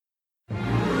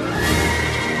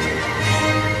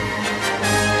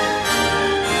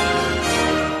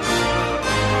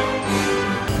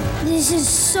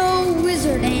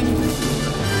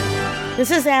This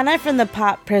is Anna from the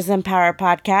Pop Prison Power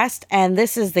Podcast, and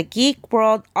this is the Geek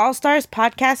World All-Stars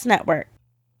Podcast Network.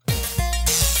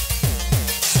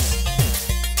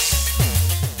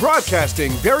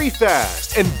 Broadcasting very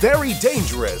fast and very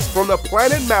dangerous from the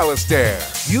planet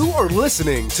Malastare. You are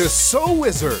listening to So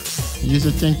Wizard. You're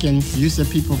thinking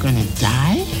people gonna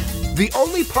die? The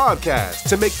only podcast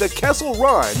to make the Kessel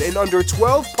Run in under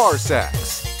 12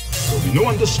 parsecs. There'll be no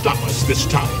one to stop us this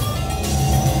time.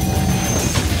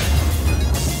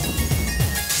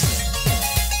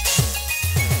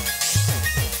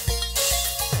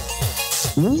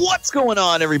 What's going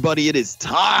on, everybody? It is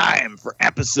time for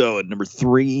episode number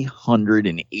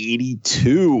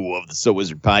 382 of the So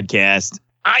Wizard podcast.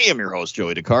 I am your host,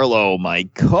 Joey DiCarlo. My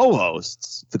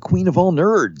co-hosts, the queen of all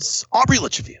nerds, Aubrey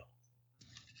Litchfield.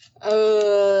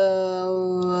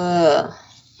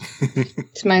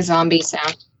 It's my zombie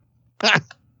sound.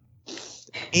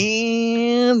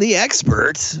 And the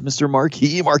expert, Mr.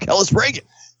 Marcellus Reagan.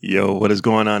 Yo, what is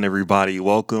going on, everybody?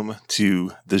 Welcome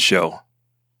to the show.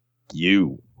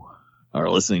 You are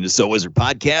listening to So Wizard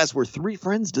Podcast, where three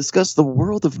friends discuss the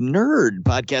world of nerd,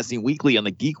 podcasting weekly on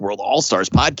the Geek World All-Stars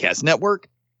Podcast Network.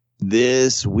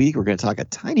 This week, we're going to talk a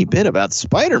tiny bit about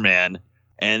Spider-Man,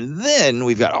 and then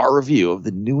we've got our review of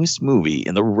the newest movie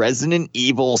in the Resident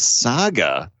Evil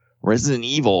saga, Resident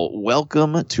Evil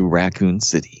Welcome to Raccoon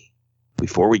City.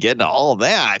 Before we get into all of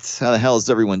that, how the hell is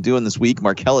everyone doing this week?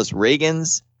 Marcellus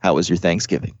Reagans, how was your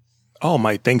Thanksgiving? Oh,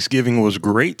 my Thanksgiving was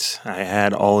great. I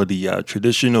had all of the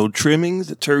traditional trimmings,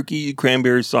 the turkey,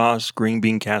 cranberry sauce, green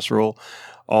bean casserole,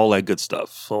 all that good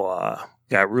stuff. So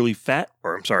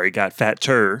got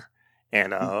fatter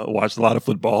and watched a lot of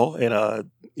football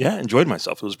and enjoyed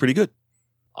myself. It was pretty good.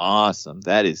 Awesome.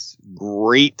 That is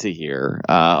great to hear.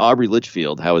 Aubrey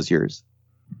Litchfield, how was yours?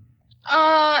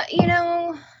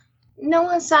 No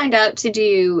one signed up to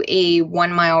do a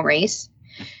 1 mile race.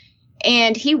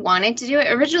 And he wanted to do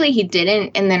it. Originally, he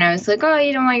didn't. And then I was like, oh,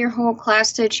 you don't want your whole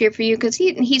class to cheer for you? Because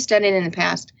he's done it in the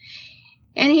past.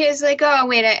 And he was like, oh,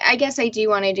 wait, I guess I do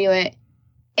want to do it.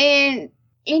 And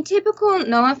in typical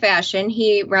Noah fashion,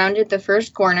 he rounded the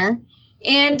first corner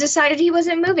and decided he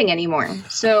wasn't moving anymore.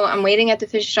 So I'm waiting at the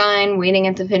finish line.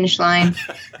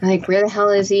 I'm like, where the hell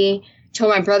is he?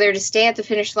 Told my brother to stay at the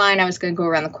finish line. I was going to go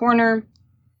around the corner.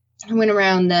 I went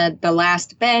around the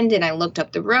last bend and I looked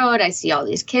up the road. I see all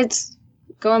these kids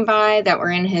going by that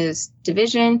were in his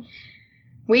division.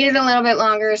 Waited a little bit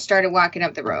longer, started walking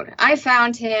up the road. I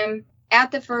found him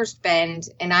at the first bend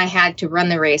and I had to run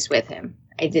the race with him.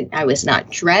 I was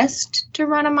not dressed to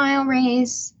run a mile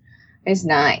race. I was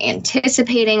not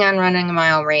anticipating on running a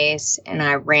mile race, and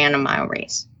I ran a mile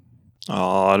race.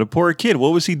 Oh, the poor kid.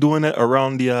 What was he doing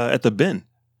around the at the bend?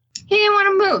 He didn't want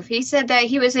to move. He said that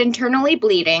he was internally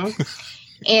bleeding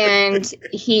and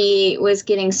he was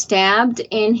getting stabbed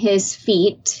in his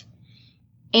feet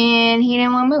and he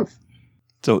didn't want to move.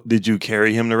 So did you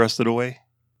carry him the rest of the way?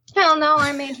 Hell no,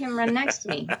 I made him run next to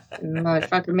me.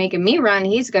 Motherfucker making me run,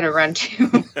 he's going to run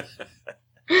too.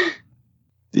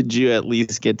 Did you at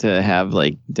least get to have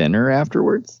dinner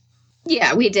afterwards?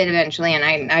 Yeah, we did eventually.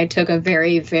 And I took a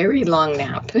very, very long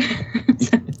nap.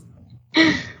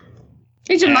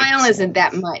 Each mile isn't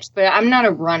that much, but I'm not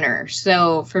a runner.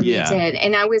 So for me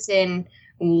and I was in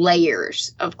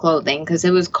layers of clothing because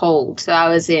it was cold. So I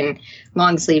was in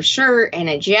long sleeve shirt and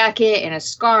a jacket and a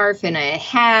scarf and a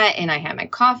hat. And I had my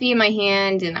coffee in my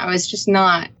hand. And I was just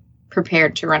not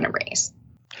prepared to run a race.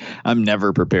 I'm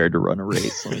never prepared to run a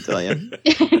race, let me tell you.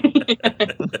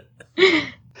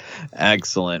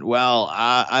 Excellent. Well,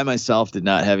 I myself did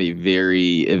not have a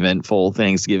very eventful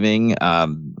Thanksgiving.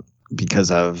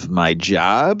 Because of my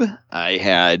job, I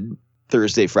had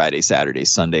Thursday, Friday, Saturday,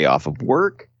 Sunday off of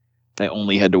work. I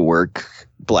only had to work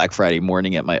Black Friday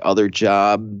morning at my other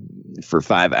job for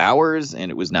 5 hours, and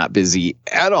it was not busy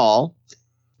at all.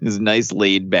 It was a nice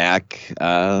laid back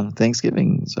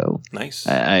Thanksgiving. So nice.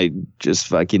 I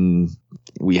just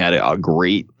we had a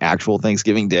great actual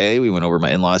Thanksgiving day. We went over to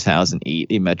my in-laws' house and ate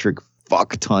a metric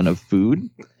fuck ton of food.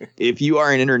 If you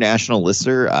are an international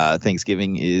listener,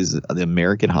 Thanksgiving is the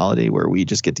American holiday where we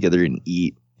just get together and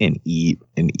eat and eat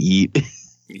and eat.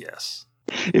 Yes.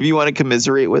 If you want to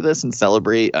commiserate with us and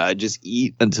celebrate, just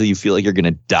eat until you feel like you're going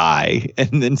to die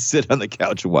and then sit on the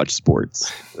couch and watch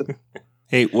sports.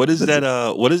 Hey, what is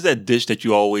that dish that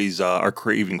you always are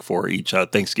craving for each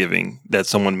Thanksgiving that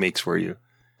someone makes for you?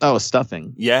 Oh,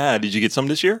 stuffing. Yeah. Did you get some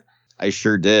this year? I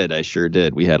sure did.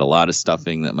 We had a lot of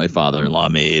stuffing that my father-in-law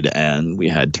made, and we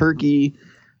had turkey.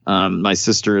 My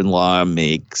sister-in-law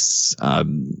makes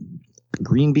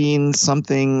green beans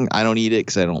something. I don't eat it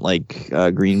because I don't like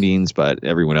green beans, but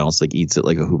everyone else eats it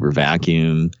like a Hoover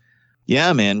vacuum.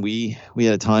 Yeah, man, we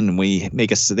had a ton, and they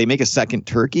make a second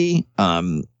turkey.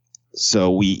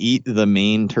 So we eat the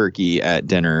main turkey at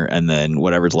dinner, and then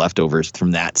whatever's leftovers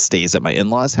from that stays at my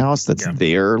in-laws' house. That's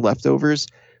their leftovers.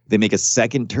 They make a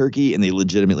second turkey, and they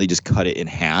legitimately just cut it in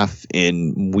half,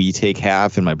 and we take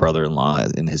half, and my brother-in-law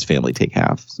and his family take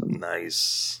half. So.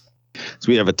 Nice. So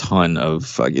we have a ton of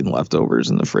fucking leftovers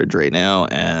in the fridge right now,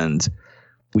 and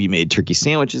we made turkey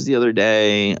sandwiches the other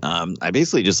day. I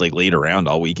basically just like laid around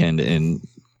all weekend, and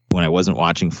when I wasn't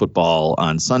watching football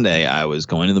on Sunday, I was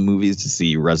going to the movies to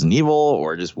see Resident Evil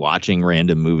or just watching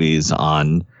random movies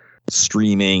on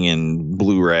streaming and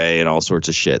Blu-ray and all sorts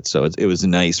of shit. So it was a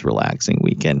nice, relaxing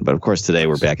weekend. But of course, today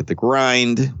we're back at the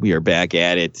grind. We are back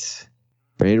at it,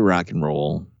 ready to rock and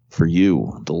roll for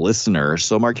you, the listener.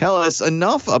 So Marcellus,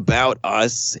 enough about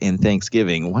us and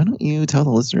Thanksgiving. Why don't you tell the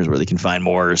listeners where they can find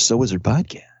more So Wizard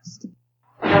Podcast?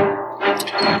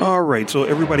 All right, so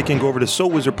everybody can go over to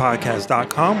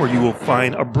SoWizardPodcast.com, where you will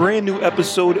find a brand new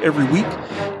episode every week.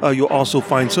 You'll also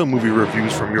find some movie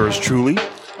reviews from yours truly.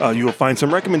 You will find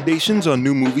some recommendations on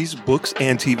new movies, books,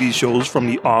 and TV shows from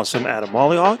the awesome Adam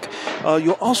Mollyhawk.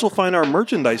 You'll also find our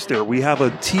merchandise there. We have a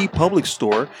TeePublic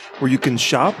store where you can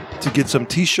shop to get some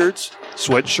t-shirts,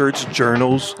 sweatshirts,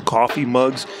 journals, coffee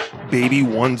mugs, baby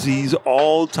onesies,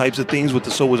 all types of things with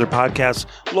the So Wizard Podcast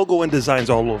logo and designs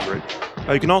all over it.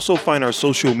 You can also find our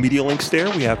social media links there.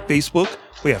 We have Facebook,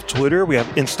 we have Twitter, we have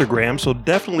Instagram, so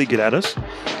definitely get at us.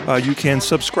 You can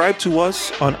subscribe to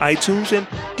us on iTunes and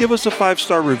give us a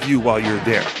 5-star review while you're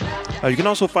there. You can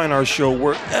also find our show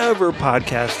wherever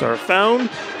podcasts are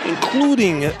found,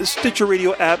 including Stitcher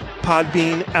Radio app,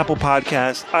 Podbean, Apple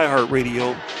Podcasts,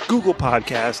 iHeartRadio, Google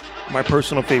Podcasts, my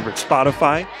personal favorite,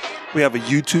 Spotify. We have a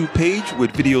YouTube page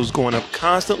with videos going up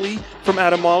constantly from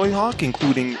Adam Mollyhawk,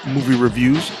 including movie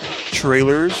reviews,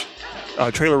 trailers,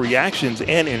 trailer reactions,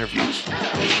 and interviews.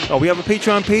 We have a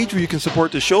Patreon page where you can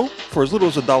support the show for as little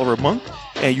as $1 a month,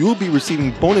 and you will be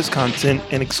receiving bonus content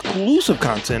and exclusive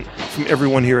content from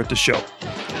everyone here at the show.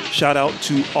 Shout out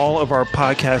to all of our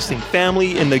podcasting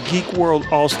family in the Geek World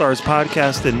All-Stars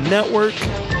Podcast and Network.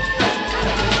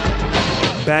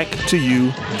 Back to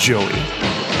you, Joey.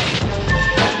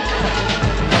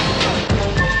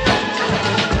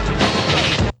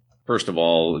 First of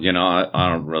all, I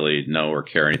don't really know or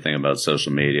care anything about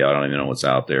social media. I don't even know what's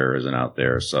out there or isn't out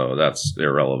there. So that's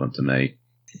irrelevant to me.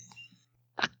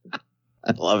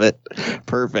 I love it.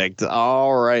 Perfect.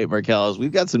 All right, Marcellus,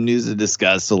 we've got some news to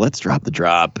discuss. So let's drop the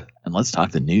drop and let's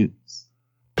talk the news.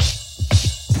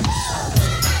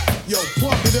 Yo,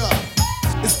 pump it up.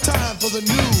 It's time for the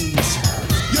news.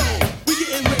 Yo, we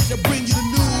getting ready to bring you the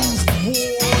news, boy.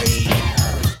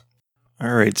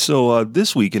 All right, so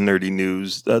this week in Nerdy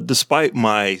News, despite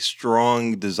my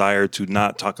strong desire to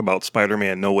not talk about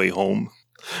Spider-Man No Way Home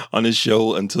on this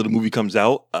show until the movie comes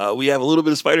out, we have a little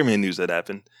bit of Spider-Man news that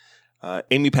happened.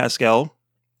 Amy Pascal,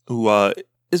 who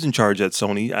is in charge at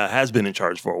Sony, has been in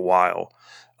charge for a while,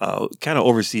 kind of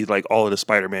oversees like all of the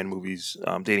Spider-Man movies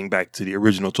dating back to the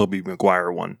original Tobey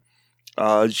Maguire one.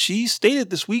 She stated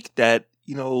this week that,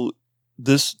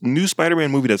 this new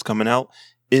Spider-Man movie that's coming out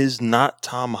is not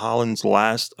Tom Holland's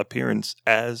last appearance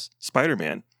as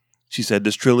Spider-Man. She said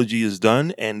this trilogy is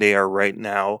done and they are right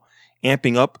now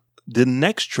amping up the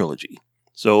next trilogy.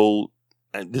 So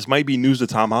this might be news to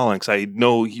Tom Holland, because I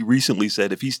know he recently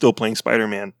said if he's still playing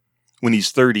Spider-Man when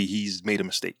he's 30, he's made a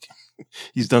mistake.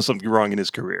 He's done something wrong in his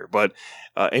career. But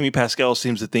Amy Pascal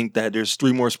seems to think that there's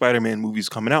 3 more Spider-Man movies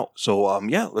coming out. So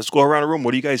let's go around the room.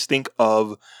 What do you guys think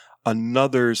of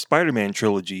another Spider-Man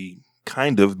trilogy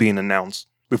kind of being announced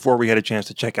before we had a chance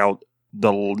to check out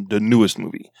the newest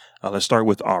movie? Let's start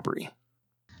with Aubrey.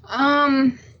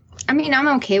 I'm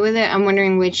okay with it. I'm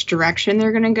wondering which direction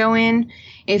they're going to go in.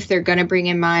 If they're going to bring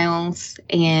in Miles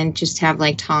and just have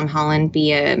like Tom Holland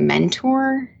be a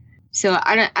mentor. So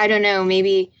I don't know.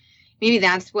 Maybe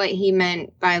that's what he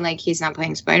meant by like he's not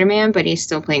playing Spider-Man, but he's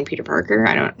still playing Peter Parker.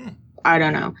 I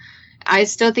don't know. I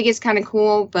still think it's kind of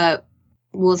cool, but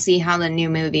we'll see how the new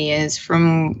movie is.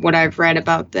 From what I've read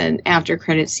about the after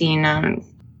credit scene, I'm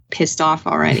pissed off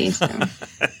already. So.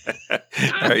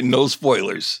 All right, no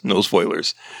spoilers. No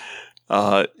spoilers.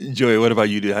 Joey, what about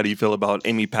you? How do you feel about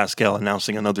Amy Pascal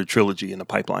announcing another trilogy in the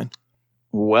pipeline?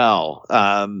 Well,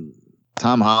 Tom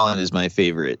Holland is my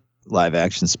favorite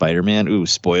live-action Spider-Man. Ooh,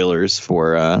 spoilers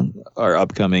for our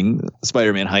upcoming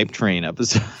Spider-Man Hype Train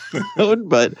episode.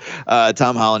 But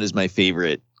Tom Holland is my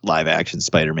favorite live-action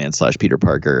Spider-Man / Peter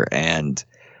Parker, and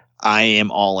I am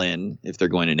all in if they're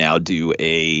going to now do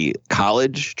a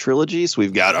college trilogy. So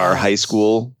we've got our high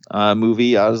school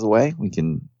movie out of the way. We've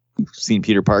seen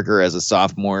Peter Parker as a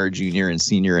sophomore, junior, and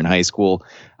senior in high school.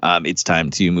 it's time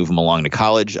to move him along to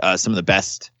college. Some of the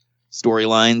best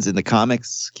storylines in the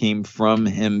comics came from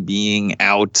him being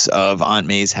out of Aunt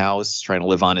May's house, trying to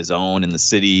live on his own in the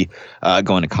city,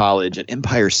 going to college at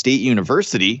Empire State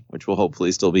University, which will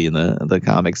hopefully still be in the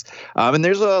comics. And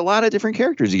there's a lot of different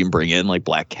characters you can bring in, like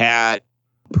Black Cat,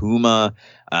 Puma.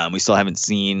 We still haven't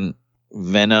seen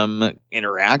Venom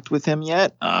interact with him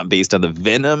yet. Based on the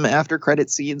Venom after credit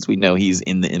scenes, we know he's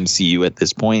in the MCU at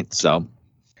this point. So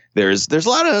there's a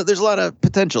lot of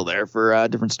potential there for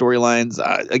different storylines.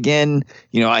 Again,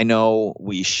 I know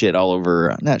we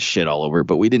not shit all over,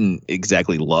 but we didn't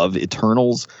exactly love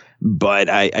Eternals. But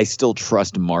I still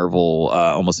trust Marvel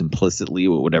almost implicitly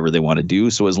with whatever they want to do.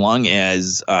 So as long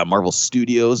as Marvel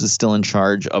Studios is still in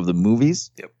charge of the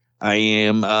movies, yep, I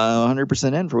am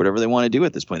 100% in for whatever they want to do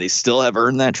at this point. They still have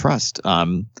earned that trust.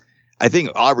 I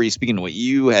think, Aubrey, speaking of what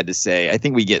you had to say, I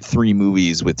think we get 3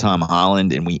 movies with Tom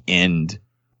Holland and we end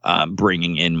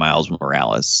bringing in Miles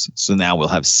Morales. So now we'll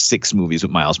have 6 movies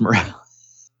with Miles Morales.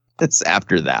 That's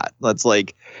after that. That's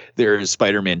like their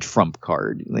Spider-Man trump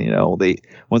card.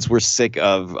 Once we're sick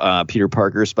of Peter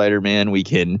Parker Spider-Man, we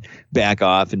can back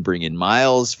off and bring in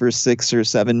Miles for 6 or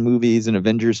 7 movies and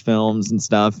Avengers films and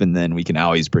stuff. And then we can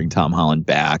always bring Tom Holland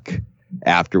back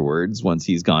afterwards once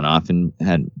he's gone off and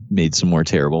had made some more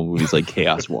terrible movies like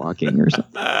Chaos Walking or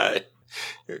something.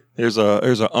 There's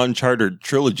an Uncharted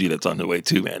trilogy that's on the way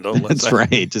too, man. That's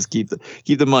right. Just keep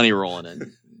the money rolling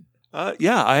in.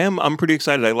 Yeah, I'm pretty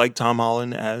excited. I like Tom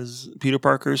Holland as Peter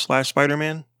Parker /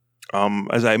 Spider-Man.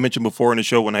 As I mentioned before in the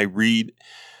show, when I read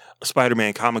a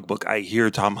Spider-Man comic book, I hear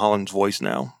Tom Holland's voice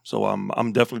now. So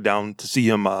I'm definitely down to see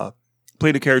him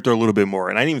play the character a little bit more.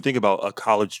 And I didn't even think about a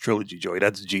college trilogy, Joey.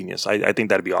 That's genius. I think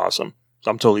that'd be awesome.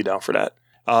 So I'm totally down for that.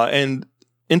 And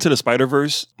Into the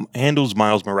Spider-Verse handles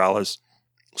Miles Morales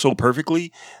so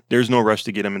perfectly. There's no rush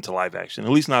to get him into live action, at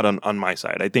least not on my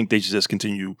side. I think they should just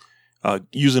continue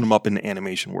using him up in the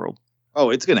animation world. Oh,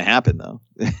 it's going to happen though.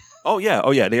 Oh yeah.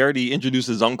 They already introduced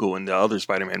his uncle in the other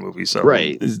Spider-Man movies. So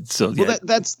right. So yeah. Well,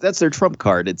 that's their trump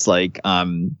card. It's like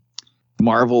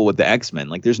Marvel with the X-Men.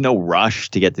 Like, there's no rush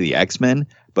to get to the X-Men,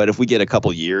 but if we get a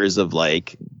couple years of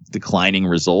like declining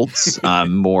results,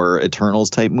 more Eternals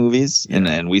type movies,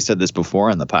 and we said this before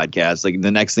on the podcast, like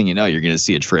the next thing you know, you're going to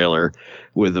see a trailer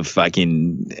with a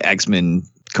fucking X-Men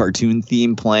cartoon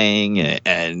theme playing,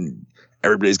 and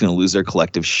everybody's going to lose their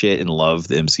collective shit and love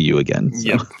the MCU again.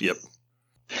 So. Yep.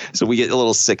 So we get a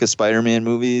little sick of Spider-Man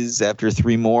movies after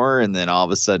 3 more, and then all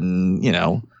of a sudden,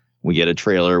 we get a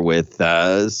trailer with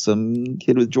some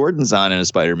kid with Jordans on in a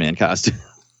Spider-Man costume.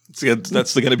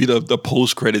 That's going to be the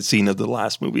post-credit scene of the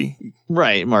last movie.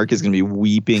 Right. Mark is going to be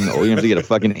weeping. Oh, you have to get a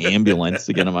fucking ambulance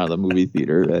to get him out of the movie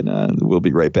theater, and we'll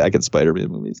be right back at Spider-Man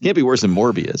movies. Can't be worse than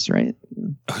Morbius, right?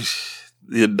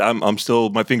 Yeah, I'm still,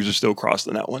 my fingers are still crossed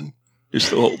on that one. There's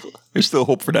still hope. There's still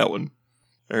hope for that one.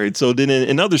 All right. So then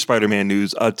in other Spider-Man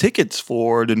news, tickets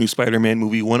for the new Spider-Man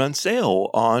movie went on sale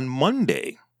on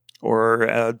Monday, or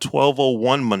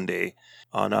 12/01 Monday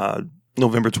on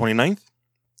November 29th,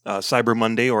 Cyber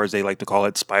Monday, or as they like to call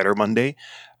it, Spider Monday.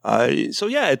 So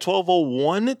yeah, at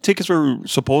 12/01, tickets were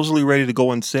supposedly ready to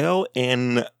go on sale,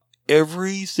 and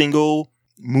every single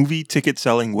movie ticket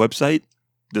selling website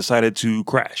decided to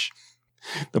crash.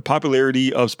 The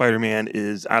popularity of Spider-Man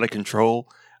is out of control.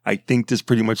 I think this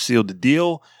pretty much sealed the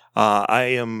deal.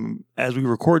 As we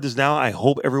record this now, I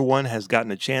hope everyone has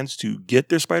gotten a chance to get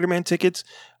their Spider-Man tickets.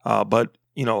 But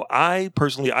I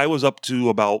personally, I was up to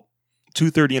about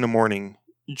 2:30 in the morning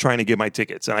trying to get my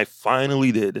tickets, and I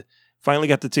finally did. Finally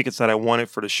got the tickets that I wanted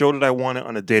for the show that I wanted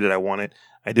on the day that I wanted.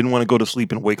 I didn't want to go to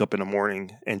sleep and wake up in the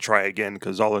morning and try again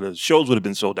because all of the shows would have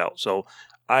been sold out. So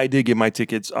I did get my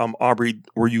tickets. Aubrey,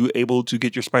 were you able to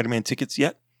get your Spider-Man tickets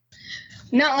yet?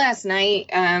 Not last night.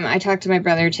 I talked to my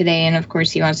brother today, and of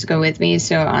course he wants to go with me,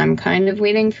 so I'm kind of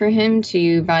waiting for him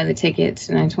to buy the tickets.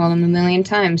 And I told him a million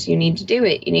times, you need to do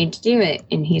it. You need to do it.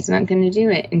 And he's not going to do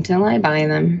it until I buy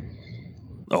them.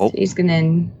 Oh. So he's going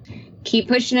to keep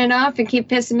pushing it off and keep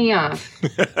pissing me off.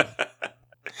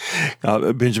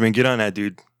 Benjamin, get on that,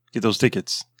 dude. Get those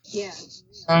tickets. Yeah.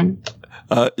 Joey,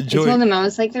 I told him, I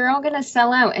was like, they're all going to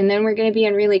sell out, and then we're going to be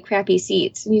in really crappy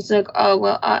seats. And he's like, oh,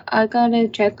 well, I got to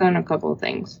check on a couple of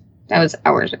things. That was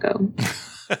hours ago.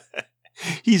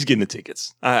 He's getting the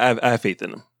tickets. I have faith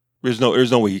in him. There's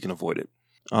no way he can avoid it.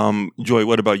 Joy,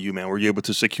 what about you, man? Were you able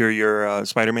to secure your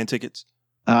Spider-Man tickets?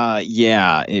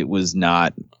 Yeah, it was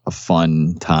not a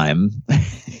fun time.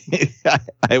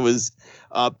 I was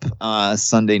up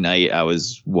Sunday night. I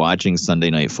was watching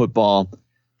Sunday Night Football,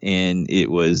 and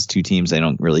it was 2 teams I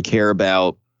don't really care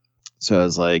about. So I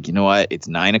was like, you know what? It's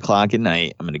 9:00 at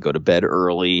night. I'm going to go to bed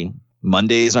early.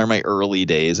 Mondays are my early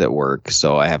days at work,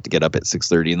 so I have to get up at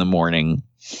 6:30 in the morning.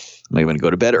 I'm going to go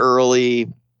to bed early.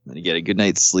 I'm going to get a good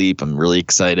night's sleep. I'm really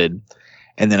excited.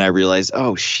 And then I realized,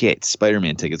 oh shit,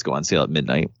 Spider-Man tickets go on sale at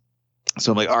midnight.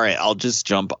 So I'm like, all right, I'll just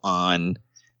jump on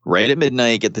right at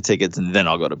midnight, get the tickets, and then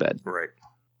I'll go to bed. Right.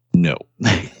 No.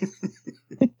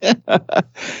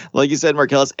 Like you said,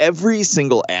 Marcellus, every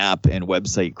single app and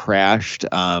website crashed.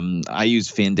 I use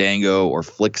Fandango or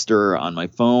Flixster on my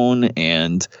phone,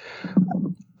 and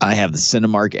I have the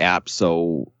Cinemark app.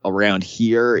 So around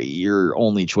here, your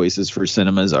only choices for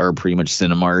cinemas are pretty much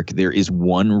Cinemark. There is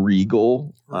one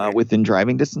Regal within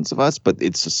driving distance of us, but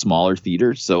it's a smaller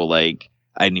theater. So like,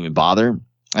 I didn't even bother.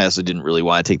 I also didn't really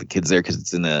want to take the kids there because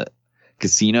it's in the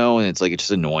casino, and it's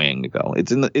just annoying to go.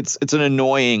 It's an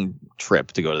annoying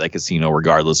trip to go to that casino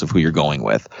regardless of who you're going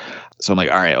with. So I'm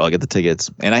like, all right, well, I'll get the tickets.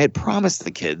 And I had promised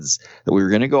the kids that we were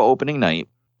going to go opening night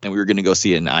and we were going to go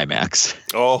see it in IMAX.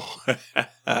 Oh,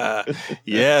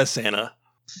 yeah, Santa.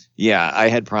 Yeah, I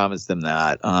had promised them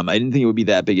that. I didn't think it would be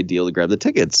that big a deal to grab the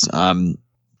tickets. I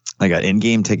got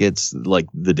in-game tickets like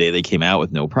the day they came out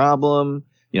with no problem.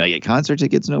 I get concert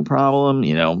tickets, no problem.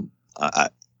 I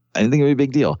didn't think it would be a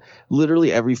big deal.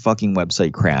 Literally every fucking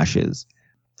website crashes.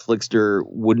 Flixster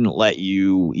wouldn't let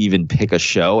you even pick a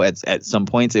show. At some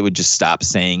points, it would just stop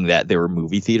saying that there were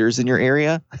movie theaters in your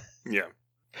area. Yeah.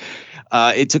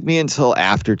 It took me until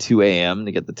after 2 a.m.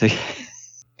 to get the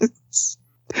tickets.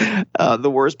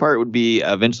 The worst part would be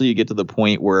eventually you get to the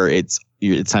point where it's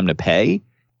time to pay.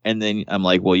 And then I'm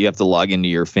like, well, you have to log into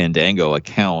your Fandango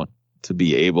account to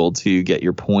be able to get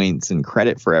your points and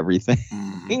credit for everything.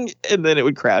 And then it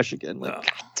would crash again. Like,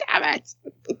 God damn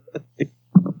it.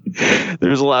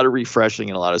 There's a lot of refreshing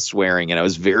and a lot of swearing, and I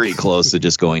was very close to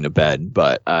just going to bed,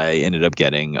 but I ended up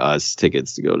getting us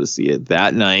tickets to go to see it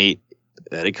that night.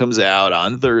 That it comes out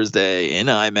on Thursday in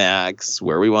IMAX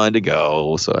where we wanted to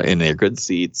go. So in their good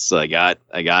seats. So I got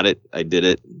it. I did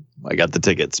it. I got the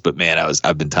tickets, but man,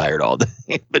 I've been tired all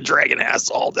day. Been dragging ass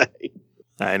all day.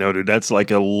 I know, dude. That's like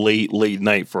a late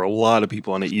night for a lot of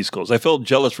people on the East Coast. I felt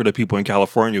jealous for the people in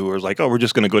California who were like, oh, we're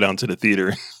just going to go down to the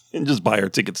theater and just buy our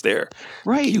tickets there.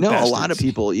 Right. A lot of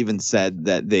people even said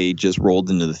that they just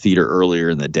rolled into the theater earlier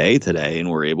in the day today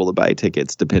and were able to buy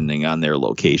tickets depending on their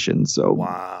location. So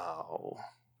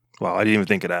Wow, I didn't even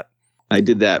think of that. I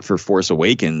did that for Force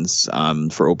Awakens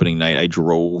for opening night. I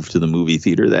drove to the movie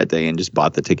theater that day and just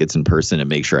bought the tickets in person and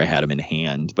make sure I had them in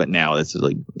hand. But now this is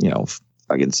like,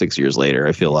 fucking 6 years later,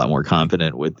 I feel a lot more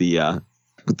confident with the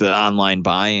online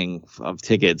buying of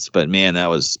tickets. But man, that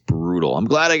was brutal. I'm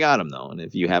glad I got them though. And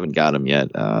if you haven't got them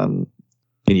yet, and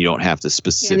you don't have to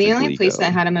specifically the only place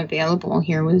that had them available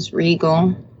here was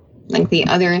Regal. Like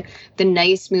the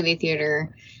nice movie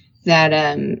theater that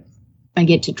I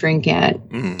get to drink at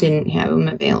didn't have them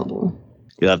available.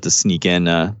 You'll have to sneak in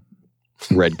a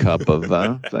red cup of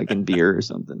fucking beer or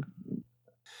something.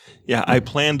 Yeah, I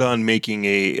planned on making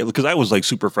because I was like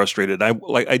super frustrated.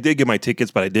 I did get my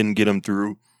tickets, but I didn't get them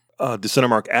through the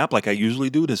Cinemark app like I usually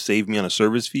do to save me on a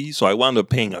service fee. So I wound up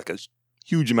paying like a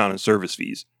huge amount in service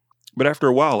fees. But after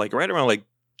a while, like right around like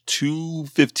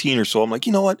 2:15 or so, I'm like,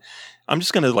 you know what? I'm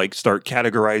just gonna like start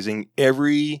categorizing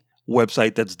every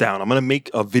website that's down. I'm gonna make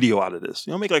a video out of this.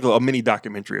 Make like a mini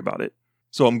documentary about it.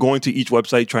 So I'm going to each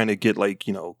website trying to get like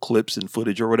clips and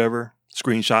footage or whatever.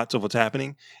 Screenshots of what's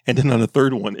happening, and then on the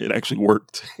third one it actually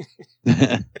worked.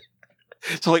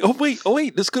 So like, oh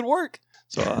wait, this could work.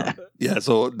 So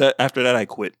so that after that I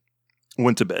quit,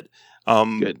 went to bed.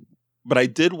 Good. But I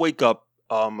did wake up.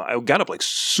 I got up like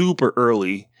super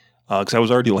early because I was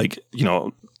already like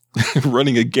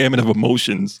running a gamut of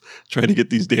emotions trying to get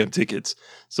these damn tickets.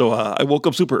 So I woke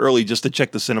up super early just to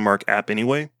check the Cinemark app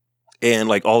anyway, and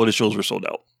like all of the shows were sold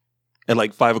out at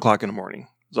like 5 o'clock in the morning.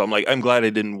 So I'm glad I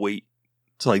didn't wait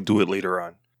to like do it later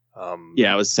on.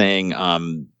 I was saying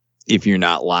if you're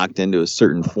not locked into a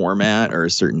certain format or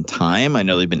a certain time, I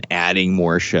know they've been adding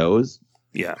more shows.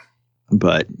 Yeah.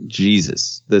 But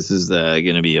Jesus, this is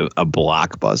going to be a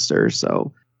blockbuster.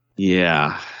 So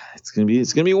yeah, it's going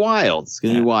to be wild. It's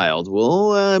going to be wild.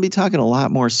 We'll be talking a lot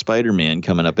more Spider-Man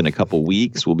coming up in a couple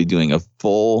weeks. We'll be doing a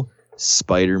full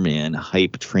Spider-Man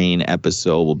hype train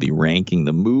episode. We'll be ranking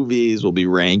the movies. We'll be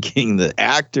ranking the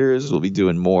actors. We'll be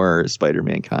doing more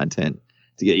Spider-Man content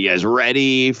to get you guys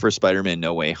ready for Spider-Man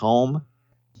No Way Home.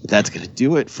 But that's going to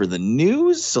do it for the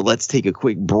news. So let's take a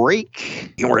quick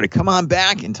break. And we're going to come on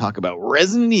back and talk about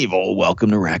Resident Evil.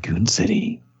 Welcome to Raccoon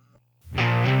City.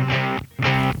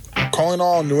 Calling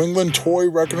all New England toy,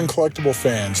 record, and collectible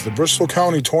fans, the Bristol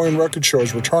County Toy and Record Show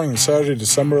is returning Saturday,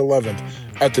 December 11th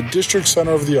at the District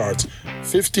Center of the Arts,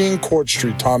 15 Court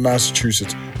Street, Taunton,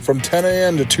 Massachusetts, from 10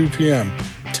 a.m. to 2 p.m.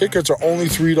 Tickets are only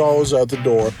 $3 at the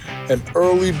door, and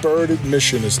early bird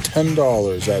admission is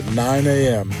 $10 at 9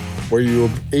 a.m., where you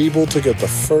are able to get the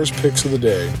first picks of the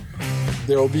day.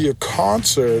 There will be a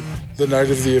concert the night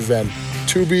of the event,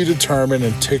 to be determined,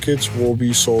 and tickets will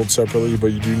be sold separately, but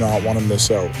you do not want to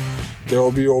miss out. There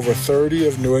will be over 30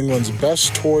 of New England's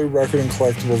best toy, record, and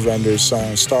collectible vendors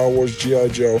selling Star Wars, G.I.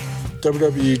 Joe,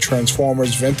 WWE,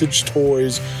 Transformers, vintage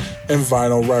toys, and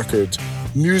vinyl records,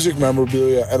 music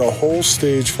memorabilia, and a whole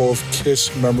stage full of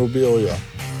KISS memorabilia.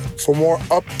 For more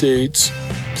updates,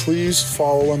 please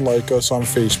follow and like us on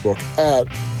Facebook at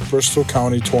Bristol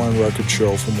County Toy and Record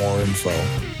Show for more info.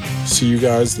 See you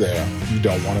guys there. You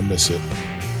don't want to miss it.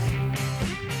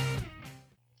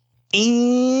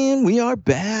 And we are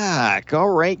back. All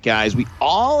right, guys. We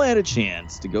all had a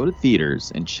chance to go to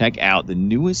theaters and check out the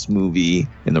newest movie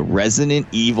in the Resident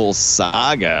Evil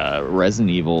saga, Resident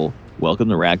Evil Welcome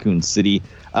to Raccoon City.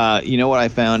 You know what I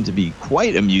found to be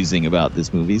quite amusing about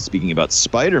this movie, speaking about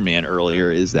Spider-Man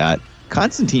earlier, is that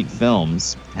Constantine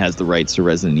Films has the rights to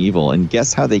Resident Evil. And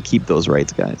guess how they keep those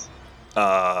rights, guys?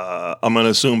 I'm going to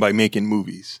assume by making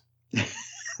movies.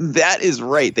 That is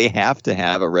right. They have to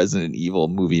have a Resident Evil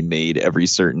movie made every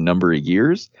certain number of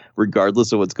years,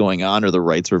 regardless of what's going on, or the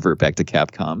rights revert back to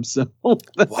Capcom. So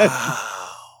wow.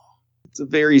 It's a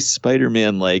very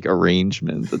Spider-Man-like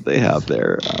arrangement that they have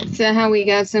there. Is that how we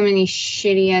got so many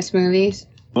shitty-ass movies?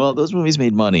 Well, those movies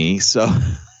made money, so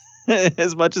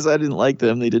as much as I didn't like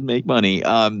them, they did make money.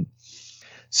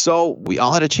 So we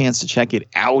all had a chance to check it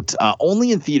out,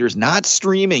 only in theaters, not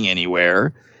streaming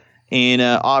anywhere. And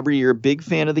Aubrey, you're a big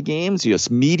fan of the games. You're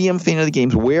a medium fan of the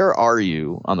games. Where are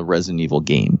you on the Resident Evil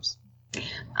games?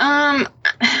 I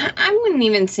wouldn't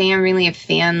even say I'm really a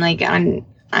fan. Like,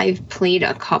 I've played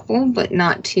a couple, but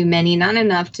not too many. Not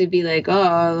enough to be like, oh,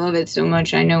 I love it so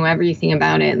much. I know everything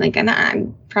about it. Like, I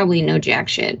probably know jack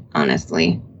shit,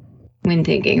 honestly, when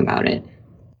thinking about it.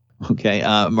 Okay,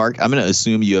 Mark, I'm going to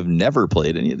assume you have never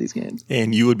played any of these games.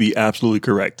 And you would be absolutely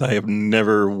correct. I have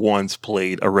never once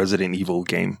played a Resident Evil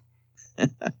game.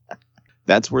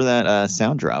 That's where that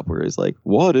sound drop where it's like,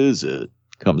 what is it,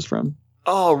 comes from.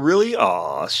 Oh, really?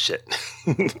 Oh, shit.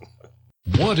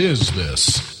 What is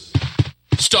this?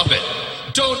 Stop it!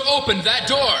 Don't open that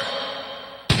door!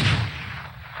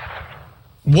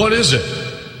 What is it?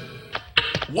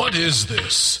 What is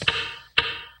this?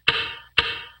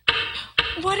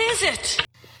 What is it?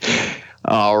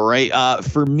 All right.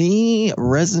 For me,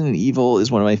 Resident Evil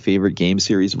is one of my favorite game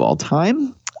series of all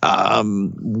time.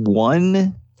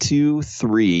 1, 2,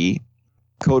 3,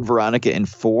 Code Veronica, and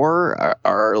 4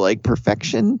 are like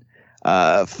perfection.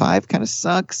 5 kind of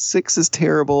sucks. 6 is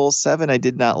terrible. 7 I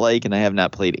did not like, and I have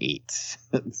not played 8.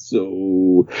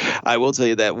 So I will tell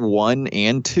you that 1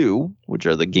 and 2, which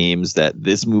are the games that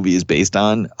this movie is based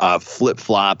on,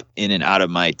 flip-flop in and out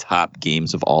of my top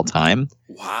games of all time.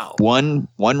 Wow. One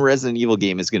Resident Evil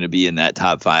game is going to be in that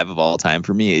top 5 of all time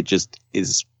for me. It just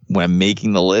is, when I'm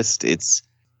making the list, it's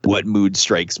what mood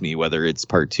strikes me, whether it's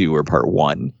part 2 or part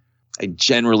 1. I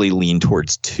generally lean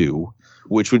towards 2,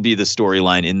 which would be the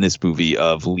storyline in this movie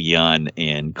of Leon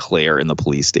and Claire in the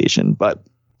police station. But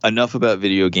enough about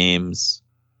video games.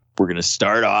 We're going to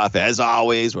start off, as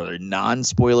always, with our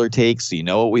non-spoiler takes, so you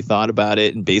know what we thought about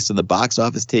it. And based on the box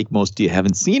office take, most of you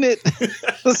haven't seen it.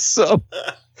 So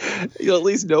you'll at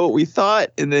least know what we thought.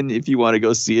 And then if you want to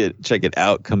go see it, check it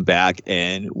out, come back,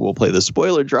 and we'll play the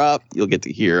spoiler drop. You'll get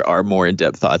to hear our more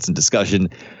in-depth thoughts and discussion.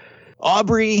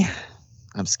 Aubrey,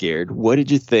 I'm scared. What did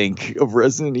you think of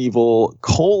Resident Evil: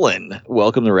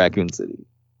 Welcome to Raccoon City?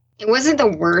 It wasn't the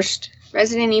worst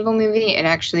Resident Evil movie. It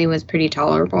actually was pretty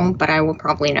tolerable, but I will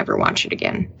probably never watch it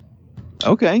again.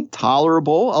 Okay,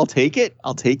 tolerable. I'll take it.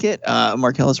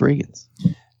 Marcellus Reagans.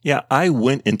 Yeah, I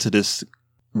went into this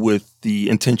with the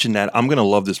intention that I'm going to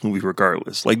love this movie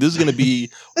regardless. Like, this is going to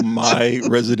be my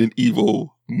Resident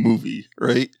Evil movie,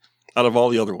 right? Out of all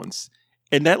the other ones.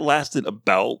 And that lasted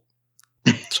about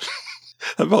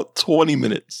 20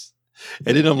 minutes.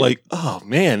 And then I'm like, oh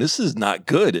man, this is not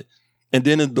good. And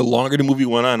then the longer the movie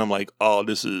went on, I'm like, oh,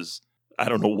 I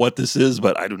don't know what this is,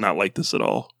 but I do not like this at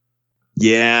all.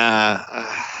 Yeah.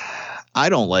 I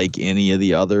don't like any of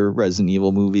the other Resident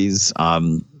Evil movies.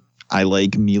 I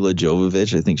like Mila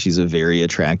Jovovich. I think she's a very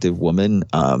attractive woman.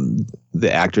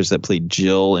 The actress that played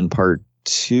Jill in part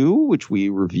 2, which we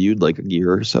reviewed like a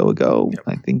year or so ago, yep.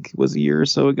 I think it was a year or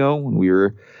so ago when we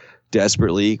were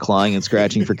desperately clawing and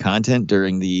scratching for content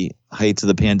during the heights of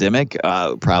the pandemic.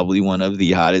 Probably one of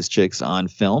the hottest chicks on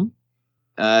film.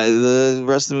 The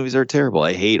rest of the movies are terrible.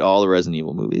 I hate all the Resident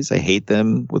Evil movies. I hate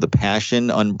them with a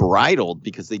passion unbridled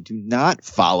because they do not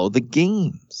follow the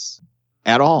games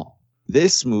at all.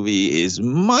 This movie is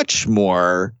much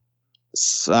more.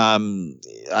 I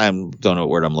don't know what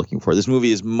word I'm looking for. This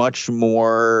movie is much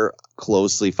more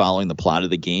closely following the plot of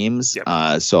the games.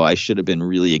 Yep. So I should have been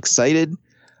really excited.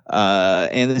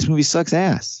 And this movie sucks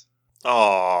ass.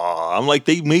 Oh, I'm like,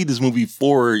 they made this movie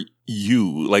for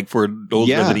you, like for those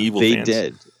Resident Evil fans. They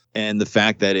did. And the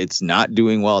fact that it's not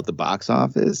doing well at the box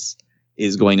office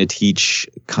is going to teach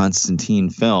Constantine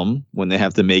Film, when they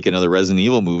have to make another Resident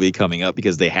Evil movie coming up,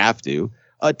 because they have to,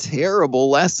 a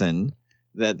terrible lesson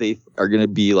that they are going to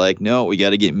be like, no, we got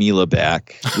to get Mila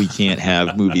back. We can't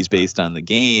have movies based on the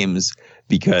games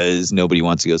because nobody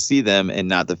wants to go see them, and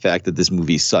not the fact that this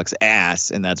movie sucks ass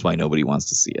and that's why nobody wants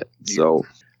to see it. So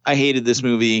I hated this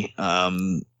movie.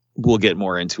 We'll get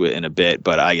more into it in a bit,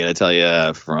 but I got to tell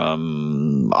you,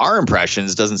 from our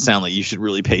impressions, doesn't sound like you should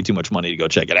really pay too much money to go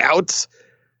check it out.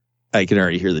 I can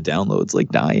already hear the downloads like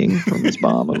dying from this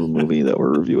bomb of a movie that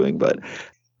we're reviewing, but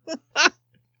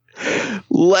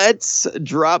let's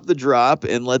drop the drop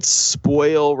and let's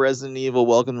spoil Resident Evil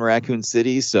Welcome to Raccoon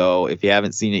City. So if you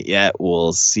haven't seen it yet,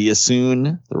 we'll see you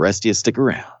soon. The rest of you stick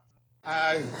around.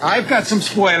 I've got some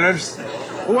spoilers.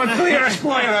 Who wants to hear a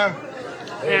spoiler?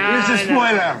 Here's a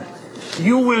spoiler.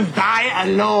 You will die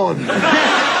alone.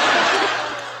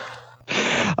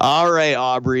 All right,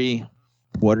 Aubrey.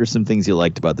 What are some things you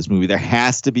liked about this movie? There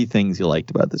has to be things you liked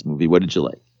about this movie. What did you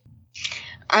like?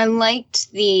 I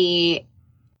liked the...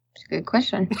 Good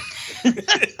question.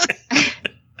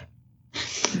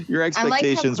 Your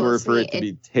expectations were for it to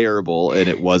be terrible, and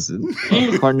it wasn't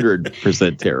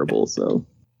 100% terrible. So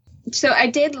I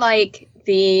did like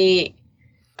the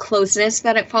closeness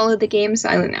that it followed the games.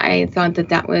 I thought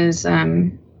that was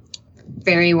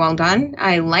very well done.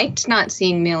 I liked not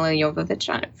seeing Mila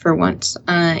Jovovich on it for once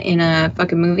in a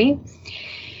fucking movie,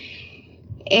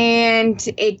 and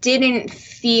it didn't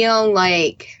feel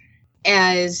like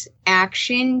as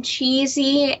action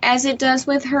cheesy as it does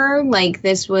with her. Like,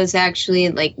 this was actually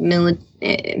like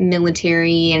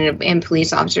military and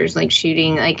police officers like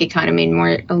shooting. Like, it kind of made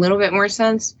a little bit more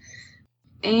sense.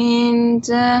 And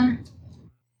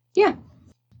yeah,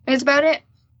 that's about it.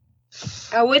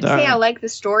 I would say I like the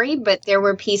story, but there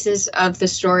were pieces of the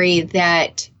story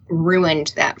that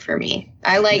ruined that for me.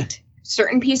 I liked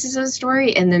certain pieces of the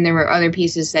story, and then there were other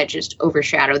pieces that just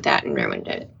overshadowed that and ruined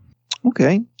it.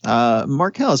 Okay.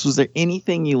 Marcellus, was there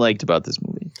anything you liked about this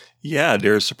movie? Yeah,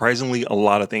 there's surprisingly a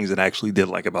lot of things that I actually did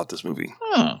like about this movie.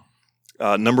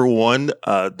 Number one,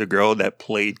 the girl that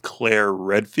played Claire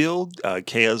Redfield,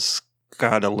 Kea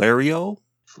Scodelario.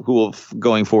 Who will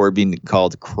going forward be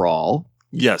called Crawl.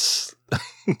 Yes.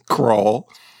 Crawl.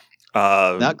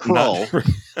 Not Crawl.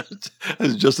 I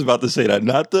was just about to say that.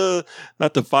 Not the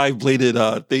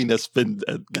 5-bladed thing that's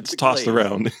gets tossed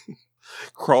around.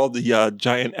 Crawl, the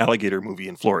giant alligator movie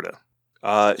in Florida.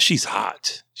 She's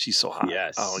hot. She's so hot.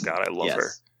 Yes. Oh my God, I love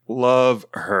her. Love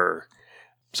her.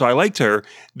 So I liked her.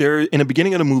 There in the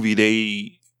beginning of the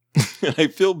movie, and I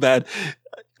feel bad.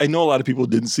 I know a lot of people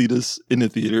didn't see this in the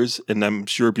theaters, and I'm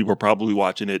sure people are probably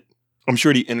watching it. I'm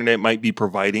sure the internet might be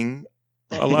providing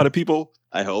a lot of people.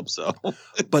 I hope so.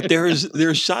 But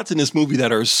there's shots in this movie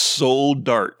that are so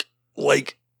dark.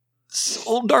 Like,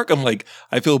 so dark. I'm like,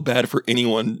 I feel bad for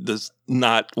anyone that's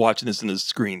not watching this in the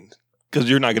screen, because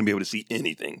you're not going to be able to see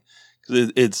anything.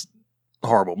 It's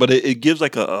horrible. But it gives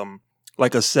like a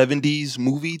 70s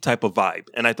movie type of vibe.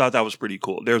 And I thought that was pretty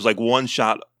cool. There's like one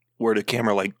shot where the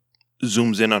camera like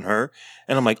zooms in on her,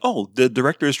 and I'm like, oh, the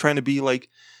director is trying to be like,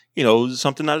 you know,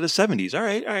 something out of the 70s. All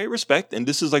right, respect. And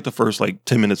this is like the first like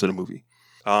 10 minutes of the movie.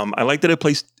 I like that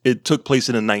it took place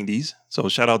in the 90s. So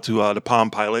shout out to the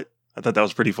Palm Pilot. I thought that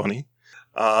was pretty funny.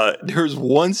 There's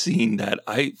one scene that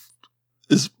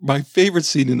is my favorite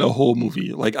scene in the whole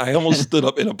movie. Like, I almost stood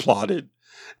up and applauded.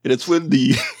 And it's when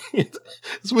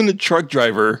the truck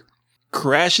driver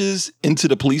crashes into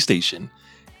the police station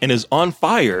and is on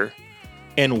fire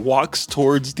and walks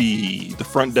towards the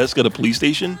front desk of the police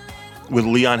station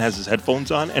when Leon has his headphones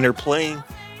on, and they're playing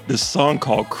this song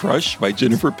called Crush by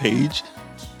Jennifer Page.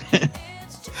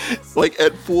 Like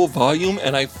at full volume,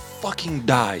 and I fucking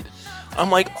died.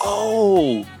 I'm like,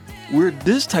 oh, we're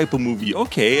this type of movie.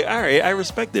 Okay, all right, I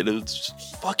respect it. It's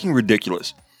fucking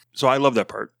ridiculous. So I love that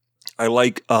part. I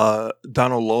like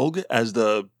Donald Logue as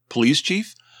the police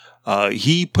chief.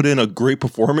 He put in a great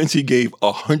performance. He gave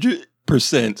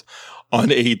 100% on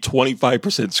a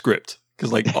 25% script.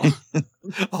 Because like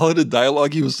all of the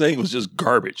dialogue he was saying was just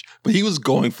garbage. But he was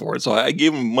going for it. So I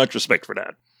gave him much respect for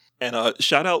that. And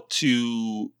shout out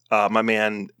to my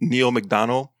man Neil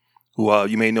McDonough, who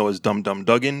you may know as Dum Dum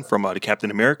Dugan from the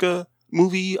Captain America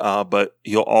movie. But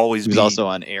he'll always be... He was also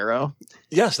on Arrow?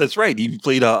 Yes, that's right. He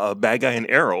played a bad guy in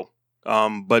Arrow.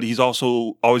 But he's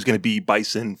also always going to be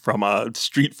Bison from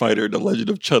Street Fighter: The Legend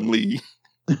of Chun-Li.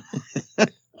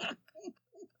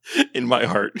 In my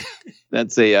heart.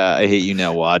 That's a I Hate You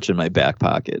Now watch in my back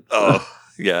pocket. Oh,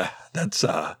 yeah. That's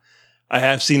I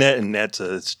have seen it, and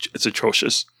it's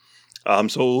atrocious.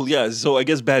 So I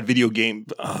guess bad video game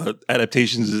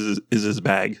adaptations is his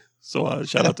bag. So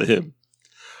shout out to him.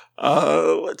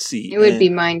 Let's see. It would be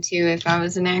mine too if I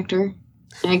was an actor.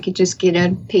 I could just get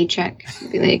a paycheck.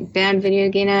 Be like, bad video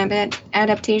game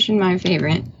adaptation, my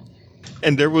favorite.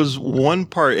 And there was one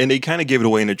part, and they kind of gave it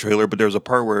away in the trailer, but there was a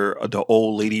part where the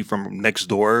old lady from next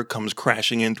door comes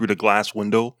crashing in through the glass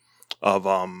window of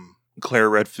Claire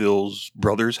Redfield's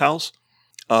brother's house.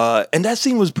 And that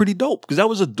scene was pretty dope because that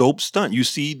was a dope stunt. You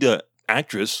see the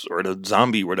actress or the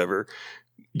zombie, whatever,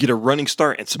 get a running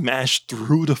start and smash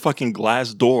through the fucking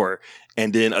glass door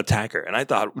and then attack her. And I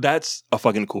thought that's a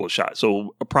fucking cool shot.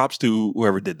 So props to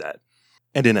whoever did that.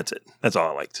 And then that's it. That's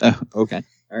all I liked. Okay.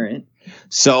 All right.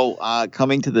 So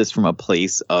coming to this from a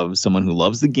place of someone who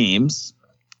loves the games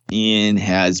and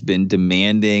has been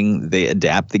demanding they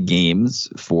adapt the games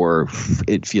for,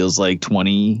 it feels like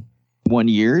 21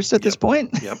 years at this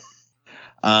point. Yep.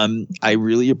 I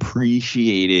really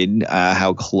appreciated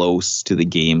how close to the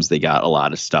games they got a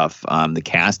lot of stuff. The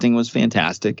casting was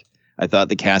fantastic. I thought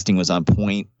the casting was on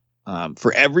point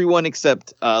for everyone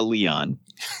except Leon.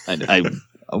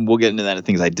 We'll get into that in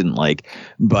things I didn't like,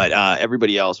 but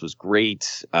everybody else was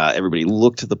great. Everybody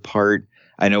looked the part.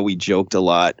 I know we joked a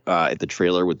lot at the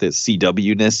trailer with the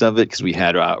CW-ness of it because we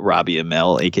had Robbie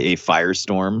Amell, aka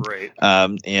Firestorm, right.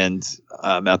 And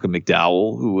Malcolm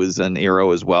McDowell, who was an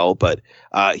Arrow as well. But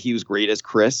he was great as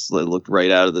Chris. Looked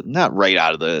right out of the not right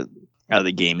out of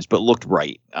the games, but looked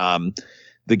right.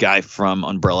 The guy from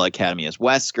Umbrella Academy as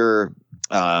Wesker,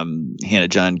 Hannah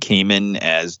John Kamen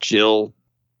as Jill.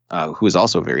 Who is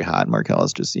also very hot,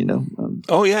 Marcellus, just,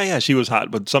 oh, yeah, she was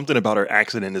hot. But something about her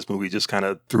accent in this movie just kind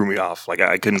of threw me off. Like,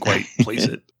 I couldn't quite place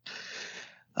it.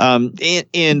 And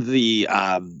the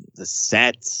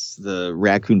sets, the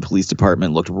Raccoon Police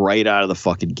Department looked right out of the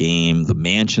fucking game. The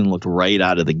mansion looked right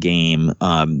out of the game.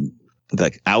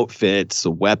 The outfits,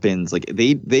 the weapons, like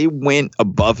they went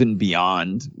above and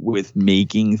beyond with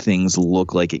making things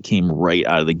look like it came right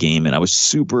out of the game. And I was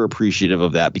super appreciative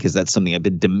of that because that's something I've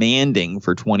been demanding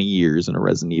for 20 years in a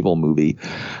Resident Evil movie.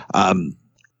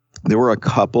 There were a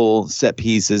couple set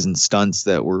pieces and stunts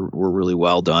that were really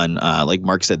well done. Like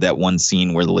Mark said, that one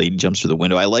scene where the lady jumps through the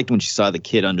window. I liked when she saw the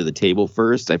kid under the table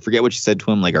first. I forget what she said to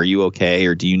him, like, "Are you okay?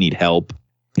 Or do you need help?"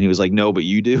 And he was like, "No, but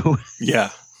you do."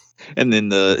 Yeah. And then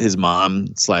his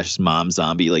mom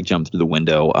zombie like jumped through the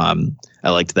window. I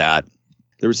liked that.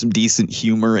 There was some decent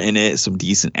humor in it, some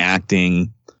decent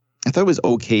acting. I thought it was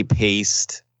okay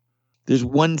paced. There's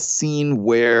one scene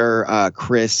where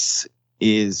Chris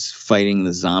is fighting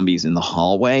the zombies in the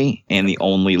hallway, and the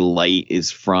only light is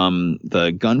from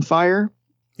the gunfire.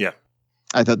 Yeah.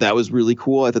 I thought that was really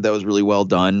cool. I thought that was really well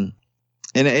done.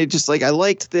 And it just I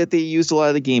liked that they used a lot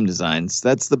of the game designs.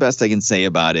 That's the best I can say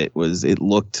about it. Was it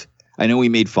looked? I know we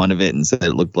made fun of it and said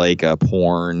it looked like a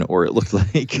porn or it looked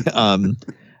like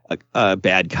a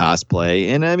bad cosplay.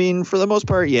 And I mean, for the most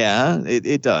part, yeah,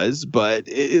 it does. But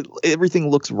everything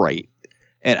looks right.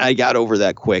 And I got over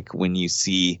that quick when you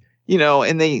see,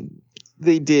 and they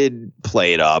did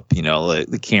play it up.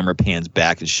 The camera pans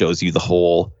back and shows you the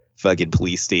whole fucking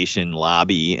police station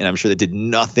lobby. And I'm sure that did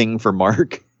nothing for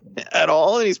Mark at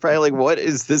all, and he's probably like, what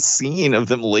is this scene of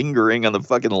them lingering on the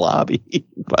fucking lobby?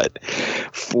 But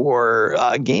for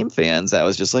game fans, I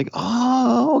was just like,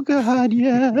 oh god,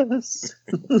 yes.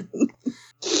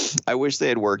 I wish they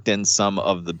had worked in some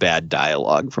of the bad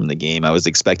dialogue from the game. I was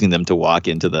expecting them to walk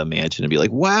into the mansion and be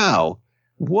like, wow,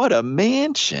 what a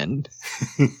mansion.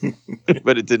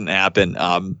 But it didn't happen.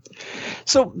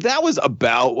 So that was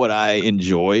about what I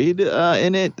enjoyed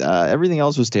in it. Everything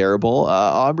else was terrible.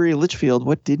 Aubrey Litchfield,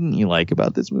 what didn't you like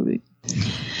about this movie?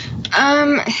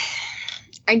 I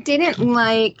didn't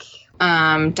like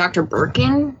Dr.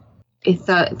 Birkin. I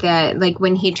thought that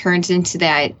when he turns into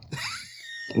the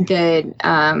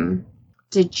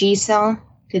G-cell,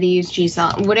 did he use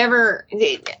G-cell? Whatever,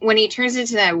 when he turns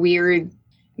into that weird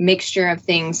mixture of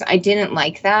things, I didn't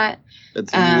like that.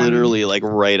 That's literally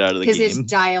right out of the game. Because his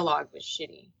dialogue was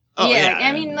shitty. Oh, yeah.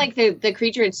 I mean, the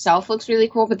creature itself looks really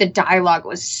cool, but the dialogue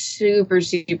was super,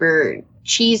 super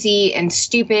cheesy and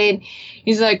stupid.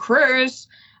 He's like, Chris,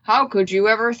 how could you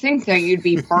ever think that you'd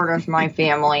be part of my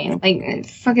family?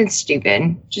 Fucking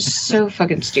stupid. Just so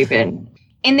fucking stupid.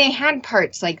 And they had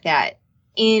parts like that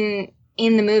in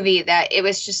the movie that it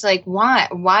was just like, why?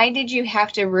 Why did you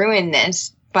have to ruin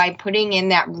this by putting in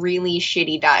that really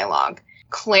shitty dialogue?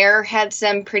 Claire had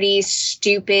some pretty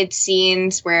stupid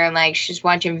scenes where, like, she's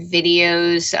watching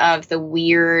videos of the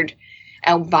weird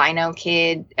albino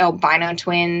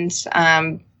twins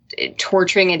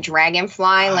torturing a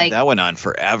dragonfly. That went on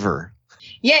forever.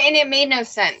 Yeah, and it made no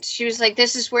sense. She was like,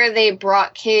 this is where they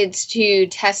brought kids to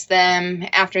test them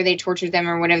after they tortured them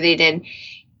or whatever they did.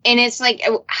 And it's like,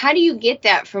 how do you get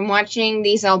that from watching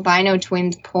these albino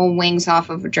twins pull wings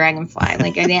off of a dragonfly?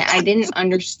 Like, I didn't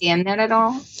understand that at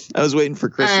all. I was waiting for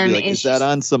Chris to be like, is that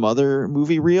on some other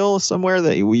movie reel somewhere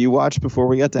that you watched before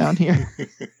we got down here?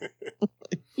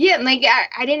 Yeah, like,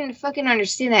 I didn't fucking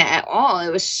understand that at all.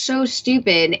 It was so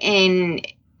stupid. And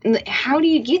how do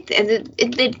you get that?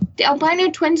 The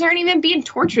albino twins aren't even being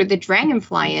tortured. The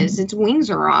dragonfly is. Its wings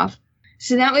are off.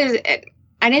 So that was...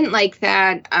 I didn't like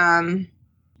that.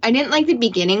 I didn't like the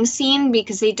beginning scene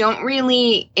because they don't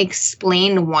really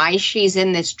explain why she's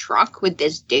in this truck with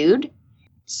this dude.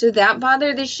 So that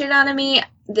bothered the shit out of me.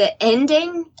 The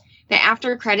ending, the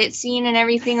after credit scene and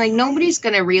everything, like, nobody's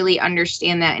going to really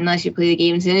understand that unless you play the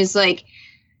games. And it's like,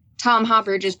 Tom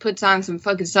Hopper just puts on some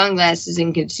fucking sunglasses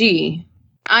and can see.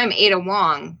 I'm Ada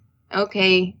Wong.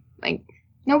 Okay. Like,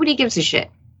 nobody gives a shit.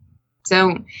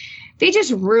 So they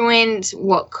just ruined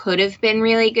what could have been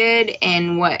really good,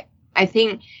 and what I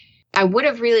think I would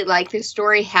have really liked this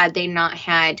story had they not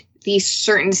had these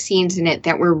certain scenes in it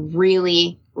that were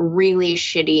really, really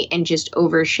shitty and just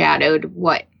overshadowed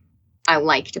what I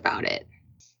liked about it.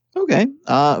 Okay.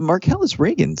 Marcellus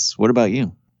Reagans, what about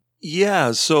you?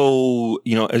 Yeah, so,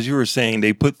 as you were saying,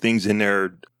 they put things in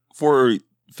there for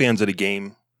fans of the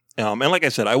game. And like I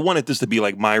said, I wanted this to be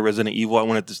like my Resident Evil. I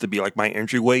wanted this to be like my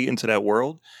entryway into that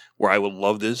world where I would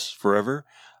love this forever.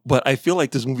 But I feel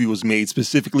like this movie was made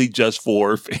specifically just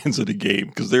for fans of the game,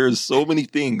 because there are so many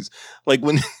things. Like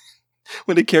when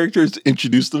the characters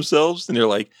introduce themselves and they're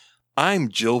like, I'm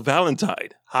Jill Valentine.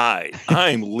 Hi,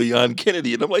 I'm Leon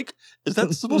Kennedy. And I'm like, is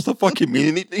that supposed to fucking mean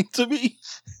anything to me?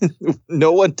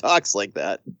 No one talks like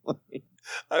that.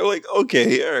 I'm like,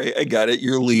 okay, all right, I got it.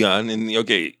 You're Leon, and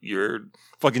okay, you're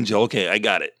fucking Jill. Okay, I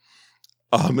got it.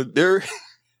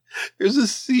 There's a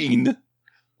scene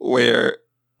where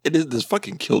this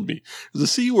fucking killed me. There's a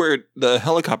scene where the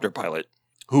helicopter pilot,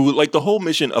 who, like, the whole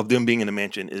mission of them being in the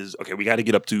mansion is, okay, we got to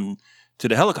get up to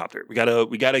the helicopter. We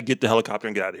gotta get the helicopter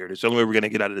and get out of here. There's the only way we're gonna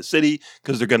get out of the city,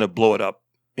 because they're gonna blow it up,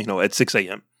 at 6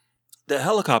 a.m. The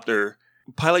helicopter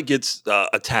pilot gets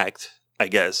attacked, I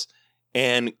guess,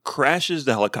 and crashes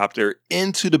the helicopter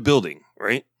into the building,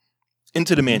 right?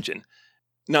 Into the mansion.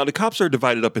 Now, the cops are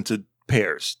divided up into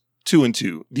pairs, 2 and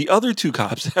 2. The other 2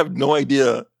 cops have no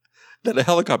idea that a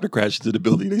helicopter crashed into the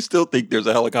building. They still think there's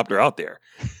a helicopter out there.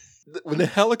 When the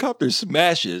helicopter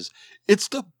smashes, it's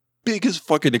the biggest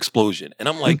fucking explosion. And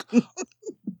I'm like,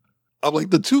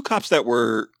 the 2 cops that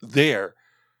were there,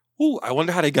 I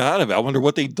wonder how they got out of it. I wonder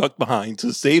what they ducked behind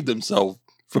to save themselves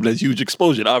from that huge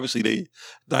explosion. Obviously, they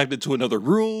dived into another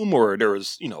room, or there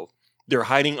was, they're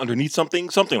hiding underneath something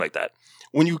like that.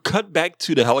 When you cut back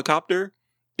to the helicopter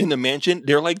in the mansion,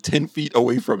 they're like 10 feet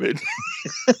away from it.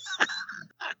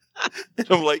 And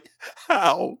I'm like,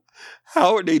 how?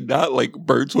 How are they not, like,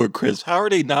 burned to a crisp? How are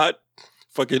they not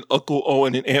fucking Uncle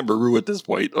Owen and Amber Rue at this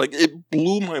point? Like, it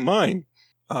blew my mind.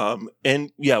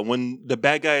 And yeah, when the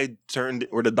bad guy turned,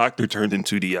 or the doctor turned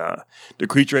into the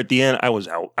creature at the end, I was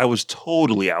out. I was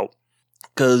totally out,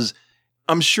 because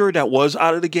I'm sure that was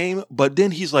out of the game. But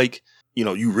then he's like,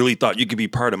 you really thought you could be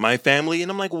part of my family?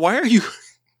 And I'm like, why are you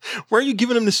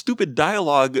giving him this stupid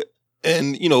dialogue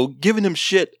and, giving him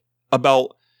shit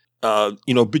about,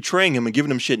 betraying him and giving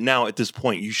him shit now at this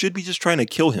point? You should be just trying to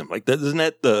kill him. Like, isn't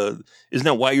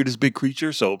that why you're this big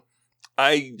creature? So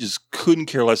I just couldn't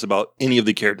care less about any of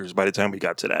the characters by the time we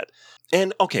got to that.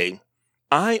 And okay,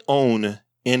 I own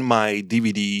in my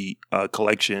DVD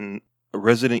collection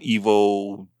Resident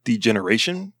Evil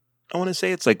Degeneration. I want to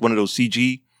say it's like one of those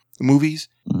CG movies.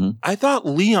 Mm-hmm. I thought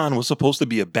Leon was supposed to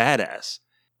be a badass,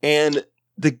 and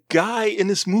the guy in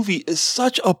this movie is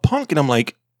such a punk. And I'm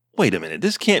like, wait a minute,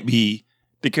 this can't be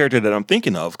the character that I'm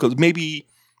thinking of, because maybe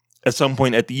at some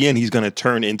point at the end he's going to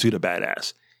turn into the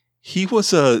badass. He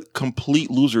was a complete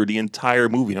loser the entire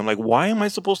movie. And I'm like, why am I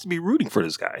supposed to be rooting for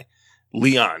this guy?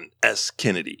 Leon S.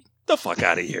 Kennedy. The fuck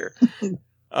out of here.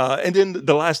 And then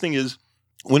the last thing is,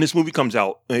 when this movie comes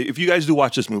out, if you guys do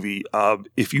watch this movie,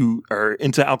 if you are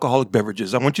into alcoholic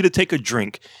beverages, I want you to take a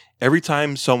drink every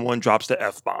time someone drops the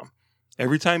F-bomb.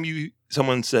 Every time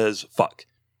someone says fuck.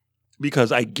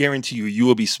 Because I guarantee you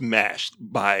will be smashed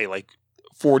by like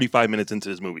 45 minutes into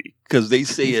this movie, because they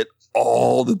say it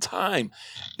all the time.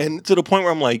 And to the point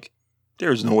where I'm like,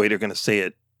 there's no way they're going to say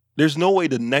it. There's no way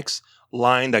the next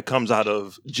line that comes out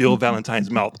of Jill Valentine's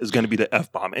mouth is going to be the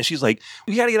F-bomb. And she's like,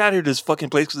 we got to get out of here, this fucking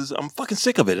place, because I'm fucking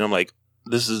sick of it. And I'm like,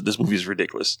 this movie is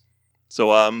ridiculous.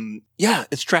 So, yeah,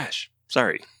 it's trash.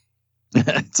 Sorry.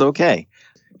 It's okay.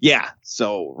 Yeah.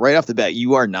 So right off the bat,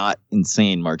 you are not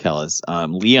insane, Marcellus.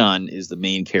 Leon is the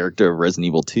main character of Resident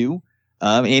Evil 2.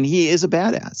 And he is a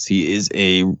badass. He is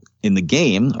in the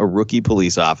game, a rookie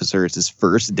police officer. It's his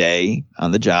first day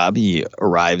on the job. He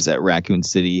arrives at Raccoon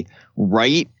City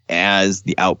right as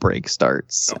the outbreak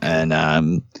starts. Okay.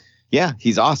 And yeah,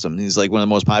 he's awesome. He's like one of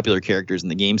the most popular characters in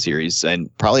the game series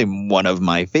and probably one of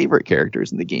my favorite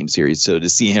characters in the game series. So to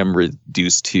see him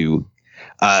reduced to,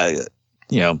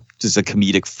 just a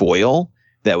comedic foil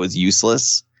that was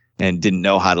useless and didn't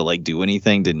know how to like do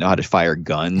anything, didn't know how to fire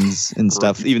guns and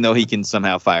stuff, even though he can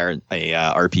somehow fire a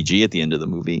RPG at the end of the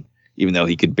movie, even though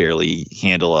he could barely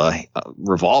handle a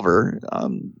revolver.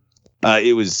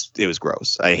 It was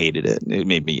gross. I hated it. It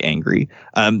made me angry.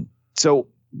 So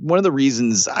one of the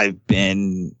reasons I've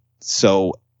been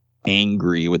so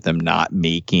angry with them not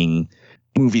making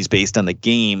movies based on the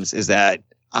games is that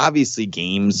obviously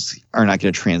games are not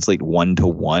going to translate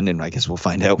 1-to-1. And I guess we'll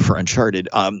find out for Uncharted.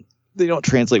 They don't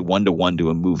translate 1-to-1 to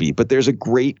a movie, but there's a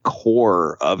great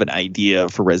core of an idea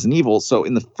for Resident Evil. So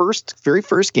in the very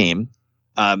first game,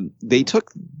 they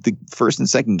took the first and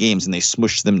second games and they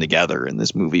smushed them together in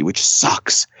this movie, which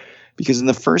sucks because in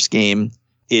the first game,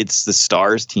 it's the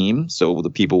STARS team. So the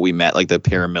people we met, like the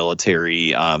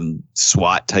paramilitary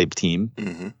SWAT type team.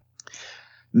 Mm-hmm.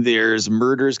 There's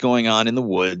murders going on in the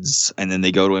woods, and then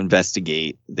they go to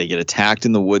investigate. They get attacked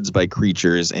in the woods by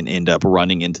creatures and end up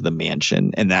running into the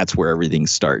mansion. And that's where everything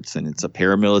starts. And it's a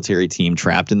paramilitary team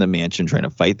trapped in the mansion trying to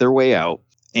fight their way out.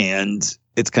 And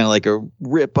it's kind of like a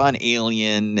rip on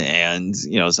Alien and,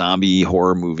 zombie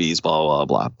horror movies, blah, blah,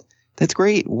 blah. That's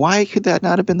great. Why could that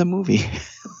not have been the movie?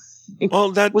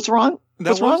 Well, what's wrong?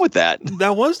 What's wrong with that?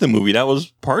 That was the movie. That was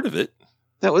part of it.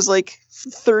 That was like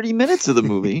 30 minutes of the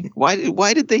movie.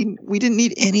 We didn't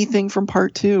need anything from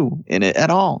part 2 in it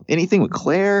at all. Anything with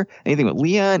Claire, anything with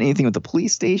Leon, anything with the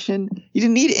police station. You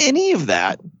didn't need any of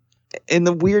that. And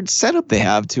the weird setup they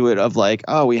have to it of like,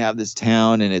 oh, we have this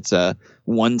town and it's a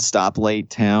one stoplight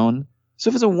town. So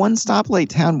if it's a one stoplight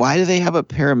town, why do they have a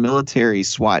paramilitary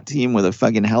SWAT team with a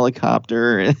fucking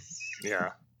helicopter?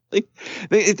 Yeah.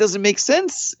 It doesn't make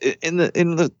sense in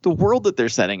the world that they're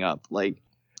setting up.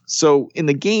 So in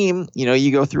the game,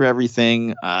 you go through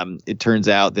everything. It turns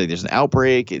out that there's an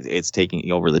outbreak. It's taking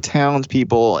over the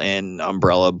townspeople, and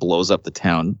Umbrella blows up the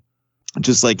town,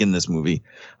 just like in this movie.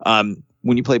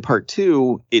 When you play part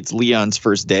 2, it's Leon's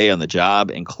first day on the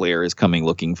job, and Claire is coming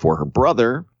looking for her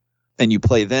brother, and you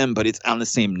play them, but it's on the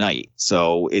same night.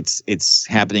 So it's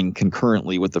happening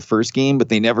concurrently with the first game, but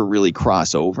they never really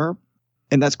cross over.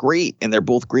 And that's great. And they're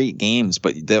both great games,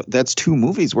 but that's 2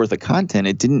 movies worth of content.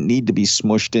 It didn't need to be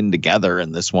smushed in together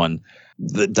in this one.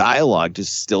 The dialogue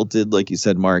just stilted, like you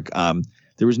said, Mark.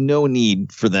 There was no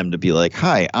need for them to be like,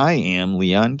 hi, I am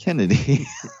Leon Kennedy.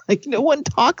 No one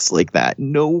talks like that.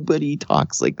 Nobody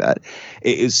talks like that.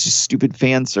 It was just stupid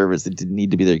fan service that didn't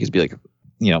need to be there. Because be like,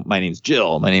 my name's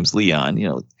Jill. My name's Leon.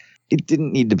 It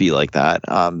didn't need to be like that.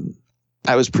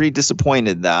 I was pretty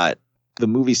disappointed that the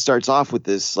movie starts off with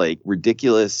this like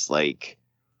ridiculous, like,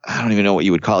 I don't even know what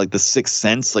you would call it, like the Sixth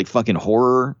Sense, like fucking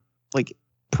horror, like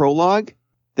prologue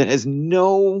that has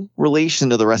no relation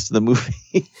to the rest of the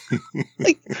movie.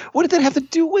 Like, what did that have to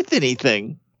do with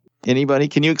anything? Anybody?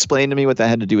 Can you explain to me what that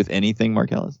had to do with anything,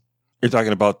 Marcellus? You're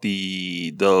talking about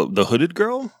the hooded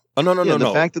girl? Oh, no.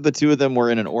 The fact that the 2 of them were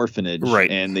in an orphanage,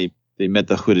 right? And they met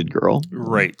the hooded girl,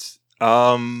 right?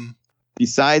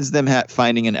 Besides them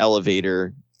finding an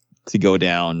elevator to go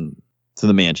down to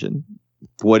the mansion,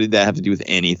 what did that have to do with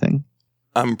anything?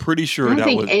 I'm pretty sure I don't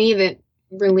think any of it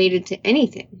related to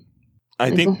anything. I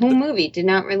think the whole movie did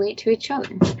not relate to each other.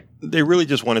 They really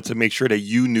just wanted to make sure that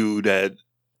you knew that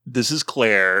this is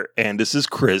Claire and this is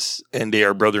Chris and they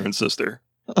are brother and sister.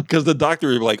 Because the doctor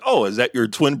would be like, oh, is that your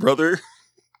twin brother,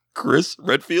 Chris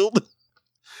Redfield?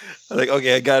 I'm like,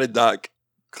 okay, I got it, Doc.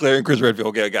 Claire and Chris Redfield.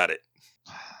 Okay, I got it.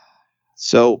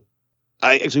 So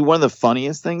one of the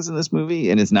funniest things in this movie,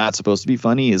 and it's not supposed to be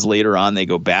funny, is later on they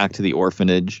go back to the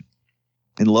orphanage,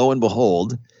 and lo and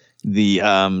behold, the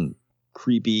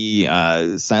creepy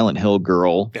Silent Hill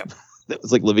girl that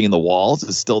was like living in the walls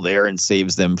is still there and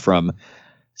saves them from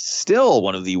still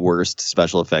one of the worst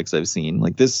special effects I've seen.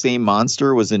 Like, this same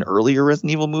monster was in earlier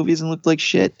Resident Evil movies and looked like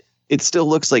shit. It still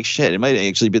looks like shit. It might have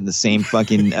actually been the same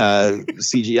fucking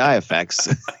CGI effects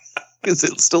because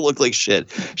it still looked like shit.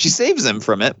 She saves them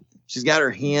from it. She's got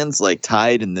her hands like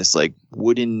tied in this like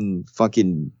wooden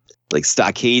fucking like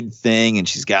stockade thing, and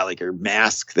she's got like her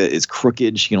mask that is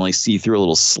crooked. She can only see through a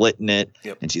little slit in it.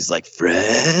 Yep. And she's like,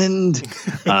 friend.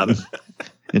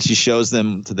 And she shows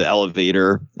them to the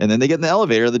elevator, and then they get in the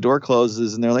elevator, the door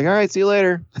closes, and they're like, all right, see you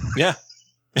later. Yeah.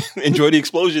 Enjoy the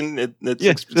explosion at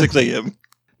 6 a.m.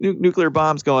 Nuclear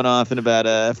bombs going off in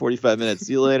about 45 minutes.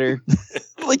 See you later.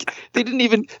 Like they didn't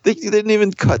even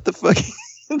cut the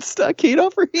fucking stockade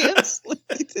off her hands. Like,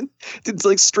 they didn't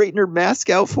like straighten her mask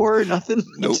out for her. Nothing.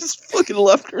 Nope. Just fucking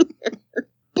left her there.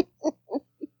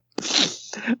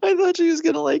 I thought she was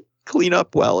gonna like clean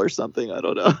up well or something. I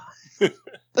don't know.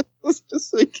 It was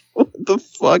just like, what the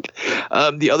fuck?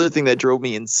 The other thing that drove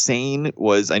me insane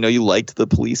was, I know you liked the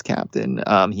police captain.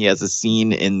 He has a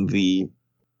scene in the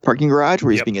parking garage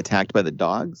where he's being attacked by the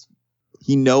dogs.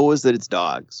 He knows that it's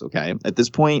dogs. Okay. At this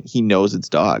point, he knows it's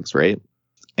dogs, right?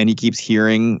 And he keeps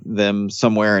hearing them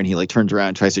somewhere, and he like turns around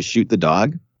and tries to shoot the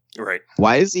dog. Right.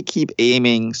 Why does he keep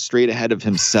aiming straight ahead of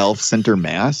himself, center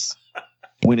mass,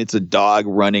 when it's a dog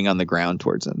running on the ground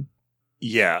towards him?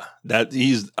 Yeah, that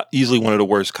he's easily one of the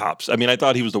worst cops. I mean, I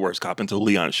thought he was the worst cop until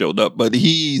Leon showed up, but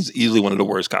he's easily one of the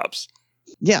worst cops.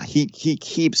 Yeah, he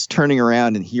keeps turning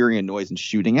around and hearing a noise and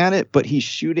shooting at it, but he's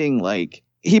shooting like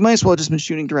he might as well have just been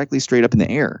shooting directly straight up in the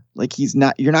air. Like you're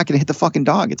not going to hit the fucking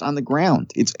dog. It's on the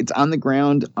ground. It's on the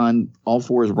ground on all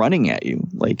fours running at you.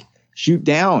 Like shoot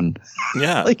down.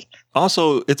 Yeah. Like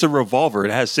also, it's a revolver. It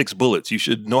has 6 bullets. You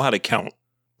should know how to count.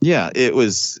 Yeah, it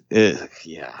was.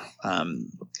 Yeah.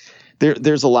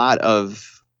 There's a lot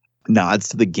of nods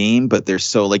to the game, but they're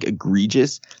so like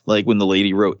egregious. Like when the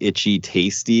lady wrote "itchy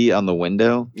tasty" on the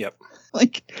window. Yep.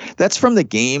 Like that's from the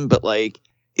game, but like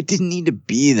it didn't need to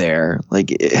be there.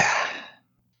 Like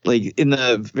in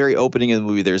the very opening of the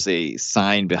movie, there's a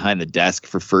sign behind the desk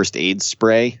for first aid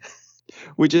spray,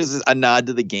 which is a nod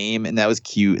to the game, and that was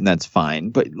cute and that's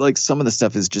fine. But like some of the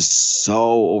stuff is just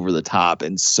so over the top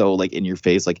and so like in your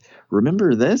face. Like,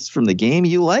 remember this from the game?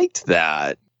 You liked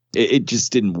that. It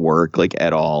just didn't work like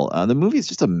at all. The movie is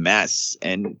just a mess,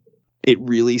 and it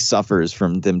really suffers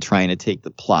from them trying to take the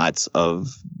plots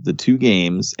of the 2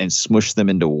 games and smush them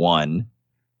into one.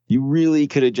 You really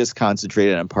could have just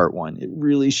concentrated on part 1. It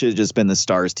really should have just been the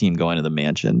Stars team going to the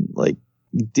mansion. Like,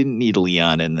 you didn't need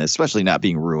Leon in this, especially not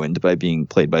being ruined by being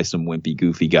played by some wimpy,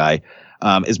 goofy guy.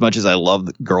 As much as I love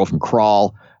the girl from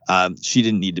Crawl, she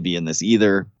didn't need to be in this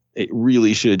either. It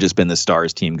really should have just been the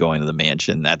Stars team going to the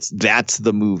mansion. That's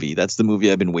the movie. That's the movie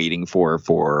I've been waiting for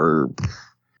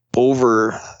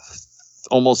over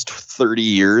almost 30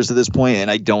 years at this point, and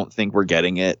I don't think we're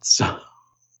getting it. So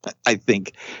I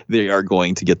think they are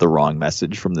going to get the wrong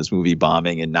message from this movie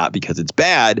bombing, and not because it's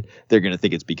bad. They're going to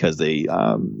think it's because they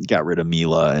got rid of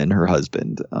Mila and her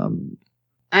husband.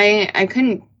 I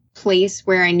couldn't place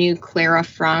where I knew Claire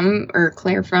from.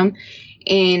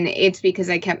 And it's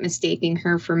because I kept mistaking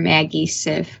her for Maggie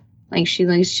Sif. Like, she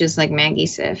looks just like Maggie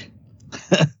Sif.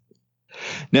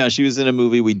 No, she was in a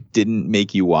movie we didn't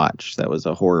make you watch. That was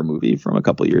a horror movie from a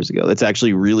couple of years ago. That's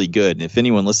actually really good. And if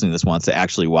anyone listening to this wants to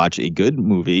actually watch a good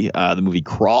movie, the movie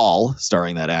Crawl,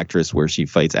 starring that actress where she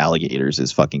fights alligators,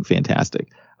 is fucking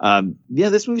fantastic. Yeah,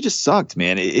 this movie just sucked,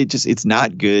 man. It's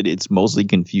not good. It's mostly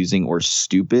confusing or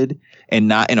stupid, and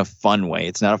not in a fun way.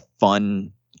 It's not a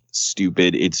fun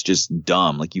stupid. It's just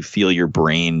dumb. Like you feel your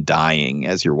brain dying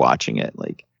as you're watching it.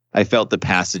 Like I felt the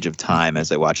passage of time as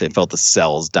I watched it. I felt the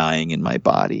cells dying in my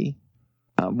body,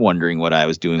 wondering what I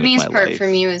was doing with my life. The funniest part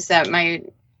for me was that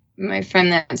my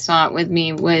friend that saw it with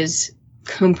me was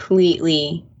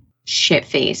completely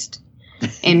shit-faced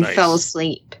and fell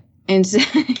asleep. And so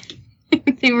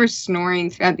they were snoring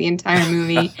throughout the entire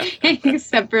movie,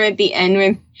 except for at the end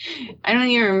when I don't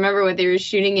even remember what they were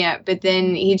shooting at. But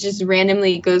then he just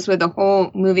randomly goes where the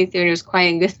whole movie theater is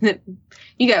quiet and goes,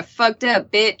 "You got fucked up,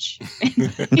 bitch."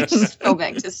 And he just fell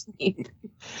back to sleep.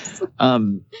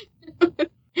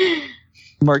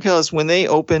 Marcellus, when they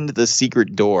opened the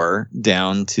secret door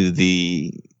down to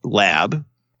the lab,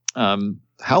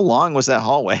 how long was that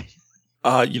hallway?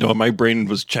 My brain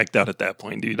was checked out at that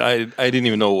point, dude. I didn't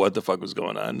even know what the fuck was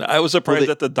going on. I was surprised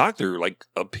that the doctor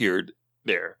appeared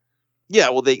there. Yeah,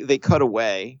 well, they cut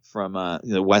away from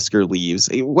Wesker leaves.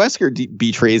 Wesker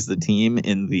betrays the team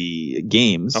in the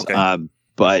games, okay.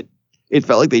 But it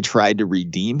felt like they tried to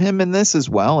redeem him in this as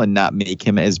well and not make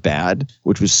him as bad,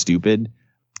 which was stupid.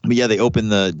 But yeah, they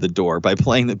opened the door by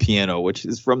playing the piano, which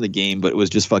is from the game, but it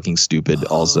was just fucking stupid.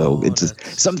 Also, it's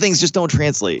just, some things just don't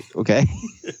translate. Okay.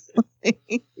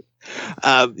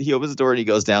 He opens the door and he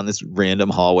goes down this random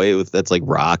hallway that's like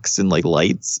rocks and like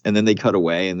lights, and then they cut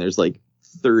away and there's like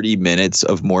 30 minutes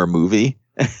of more movie.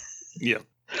 Yeah.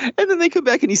 And then they come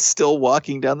back and he's still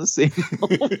walking down the same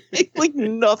hallway. Like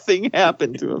nothing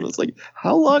happened to him. It's like,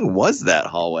 how long was that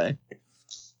hallway?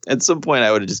 At some point,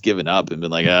 I would have just given up and been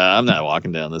like, I'm not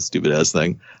walking down this stupid ass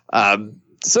thing.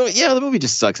 So yeah, the movie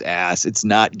just sucks ass. It's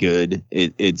not good.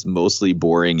 It's mostly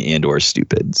boring and or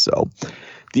stupid. So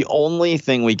the only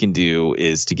thing we can do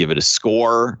is to give it a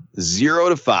score 0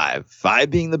 to 5. 5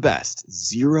 being the best,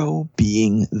 0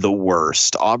 being the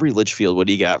worst. Aubrey Litchfield, what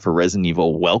do you got for Resident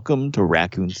Evil? Welcome to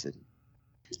Raccoon City.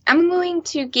 I'm going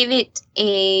to give it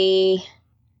a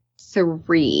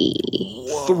 3.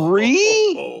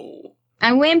 3?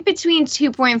 I went between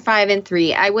 2.5 and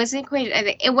 3. I wasn't quite.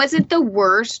 It wasn't the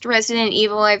worst Resident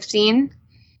Evil I've seen,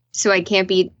 so I can't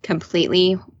be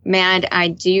completely mad. I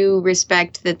do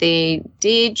respect that they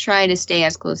did try to stay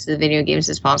as close to the video games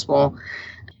as possible.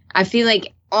 I feel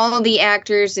like all the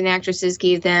actors and actresses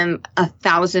gave them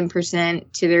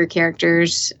 1,000% to their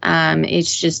characters.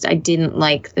 It's just I didn't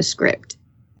like the script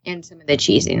and some of the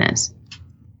cheesiness.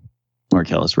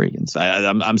 Marcellus Reagans.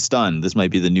 I'm stunned. This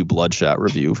might be the new Bloodshot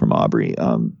review from Aubrey.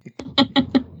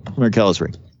 Marcellus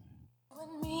Reagans.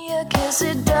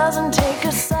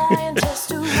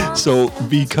 So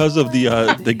because of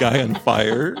the guy on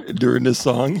fire during this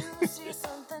song,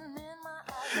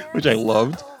 which I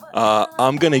loved,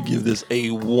 I'm going to give this a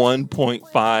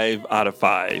 1.5 out of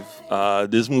 5.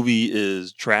 This movie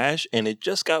is trash, and it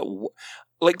just got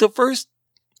like the first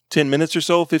 10 minutes or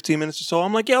so, 15 minutes or so,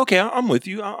 I'm like, yeah, okay, I'm with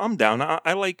you. I'm down.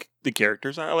 I like the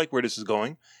characters. I like where this is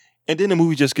going. And then the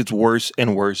movie just gets worse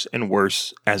and worse and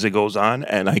worse as it goes on.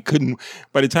 And I couldn't,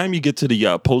 by the time you get to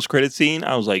the post-credit scene,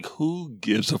 I was like, who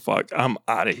gives a fuck? I'm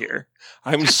out of here.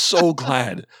 I'm so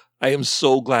glad. I am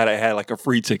so glad I had like a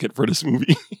free ticket for this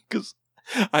movie because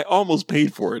I almost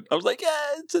paid for it. I was like,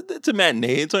 yeah, it's a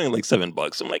matinee. It's only like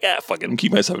 $7. I'm like, fuck it. I'm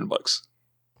keep my $7.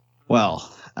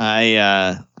 Well,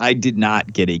 I did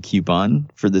not get a coupon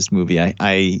for this movie.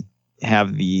 I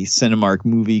have the Cinemark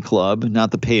Movie Club,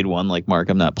 not the paid one like Mark.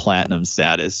 I'm not platinum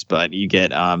status, but you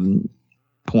get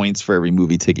points for every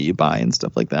movie ticket you buy and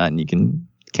stuff like that, and you can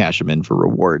cash them in for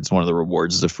rewards. One of the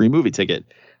rewards is a free movie ticket.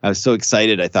 I was so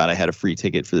excited I thought I had a free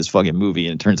ticket for this fucking movie,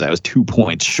 and it turns out I was 2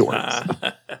 points short.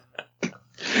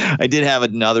 I did have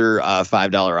another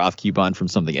 $5 off coupon from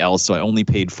something else, so I only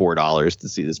paid $4 to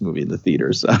see this movie in the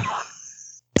theater. So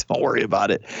don't worry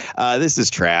about it. This is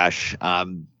trash.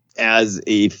 As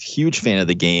a huge fan of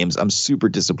the games, I'm super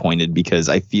disappointed because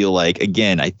I feel like they're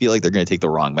going to take the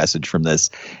wrong message from this.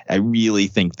 I really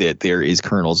think that there is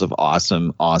kernels of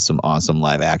awesome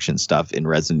live action stuff in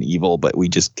Resident Evil, but we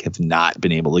just have not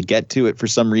been able to get to it for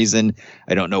some reason.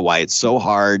 I don't know why it's so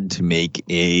hard to make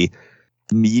a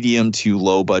medium to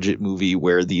low budget movie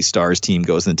where the STARS team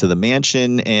goes into the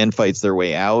mansion and fights their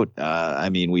way out. I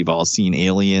mean, we've all seen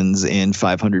Aliens and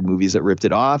 500 movies that ripped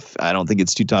it off. I don't think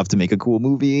it's too tough to make a cool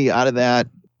movie out of that.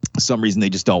 For some reason they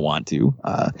just don't want to.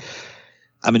 I'm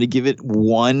going to give it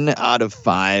 1 out of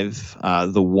 5.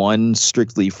 The 1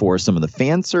 strictly for some of the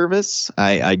fan service.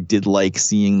 I did like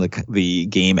seeing the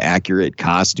game accurate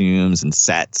costumes and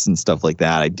sets and stuff like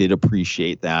that. I did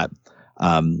appreciate that.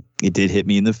 It did hit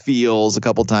me in the feels a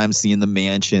couple times, seeing the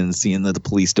mansion, seeing the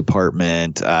police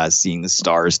department, seeing the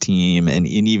STARS team, and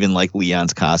even like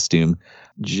Leon's costume.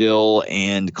 Jill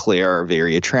and Claire are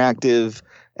very attractive,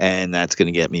 and that's going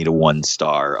to get me to 1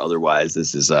 star. Otherwise,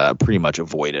 this is pretty much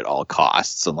avoid at all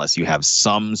costs unless you have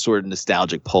some sort of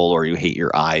nostalgic pull or you hate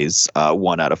your eyes.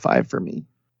 1 out of 5 for me.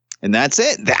 And that's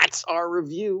it. That's our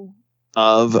review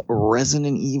of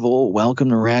Resident Evil. Welcome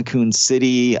to Raccoon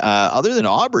City. Other than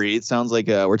Aubrey, it sounds like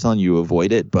we're telling you to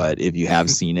avoid it, but if you have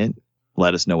seen it,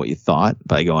 let us know what you thought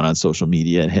by going on social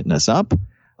media and hitting us up.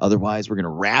 Otherwise, we're going to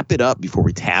wrap it up. Before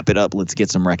we tap it up, let's get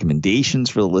some recommendations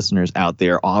for the listeners out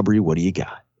there. Aubrey, what do you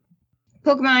got?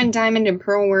 Pokemon Diamond and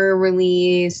Pearl were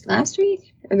released last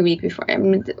week or the week before?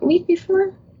 The week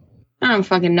before? I don't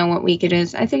fucking know what week it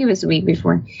is. I think it was the week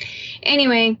before.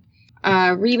 Anyway,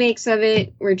 remakes of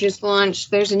it were just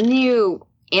launched. There's a new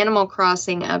Animal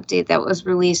Crossing update that was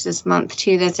released this month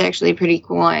too. That's actually pretty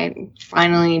cool. I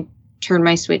finally turned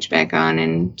my Switch back on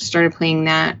and started playing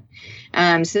that.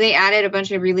 So they added a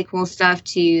bunch of really cool stuff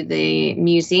to the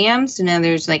museum. So now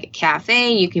there's like a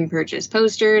cafe, you can purchase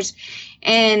posters,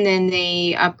 and then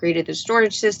they upgraded the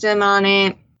storage system on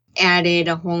it, added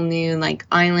a whole new like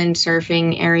island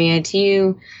surfing area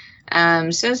too. So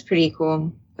it's pretty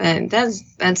cool. But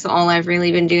that's all I've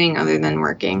really been doing other than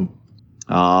working.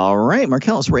 All right,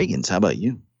 Marcellus Reagans, how about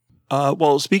you?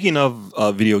 Well, speaking of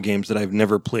video games that I've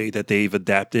never played that they've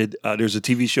adapted, there's a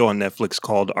TV show on Netflix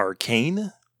called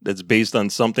Arcane that's based on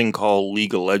something called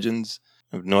League of Legends.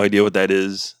 I have no idea what that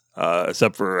is,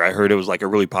 except for I heard it was like a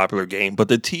really popular game. But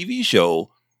the TV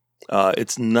show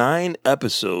It's 9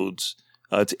 episodes.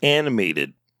 It's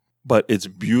animated, but it's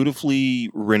beautifully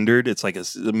rendered. It's like a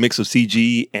mix of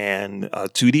CG and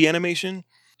 2D animation.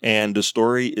 And the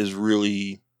story is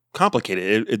really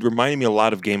complicated. It reminded me a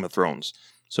lot of Game of Thrones.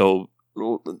 So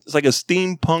it's like a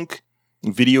steampunk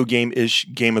video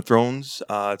game-ish Game of Thrones.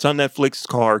 It's on Netflix. It's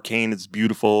called Arcane. It's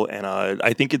beautiful. And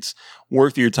I think it's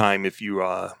worth your time if you're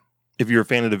a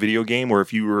fan of the video game, or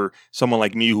if you were someone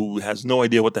like me who has no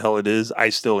idea what the hell it is. I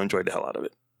still enjoyed the hell out of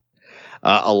it.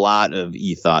 A lot of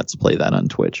e-thoughts play that on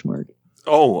Twitch, Mark.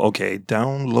 Oh, okay.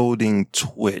 Downloading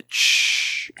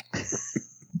Twitch.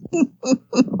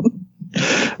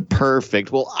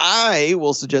 Perfect. Well, I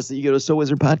will suggest that you go to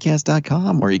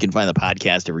SoWizardPodcast.com, where you can find the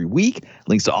podcast every week.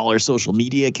 Links to all our social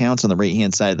media accounts on the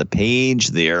right-hand side of the page.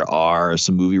 There are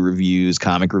some movie reviews,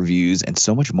 comic reviews, and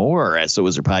so much more at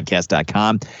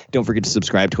SoWizardPodcast.com. Don't forget to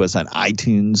subscribe to us on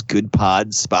iTunes, Good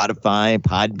Pods, Spotify,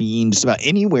 Podbean, just about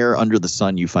anywhere under the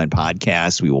sun you find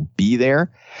podcasts. We will be there.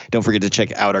 Don't forget to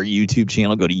check out our YouTube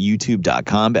channel. Go to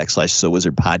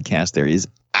youtube.com/SoWizardPodcast. There is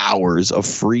hours of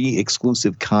free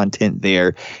exclusive content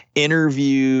there.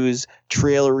 Interviews,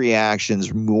 trailer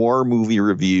reactions, more movie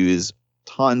reviews,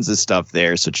 tons of stuff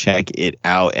there. So check it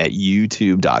out at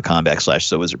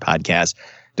youtube.com/SoWizardPodcast.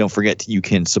 Don't forget, you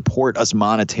can support us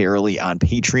monetarily on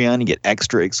Patreon and get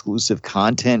extra exclusive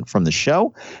content from the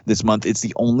show. This month, it's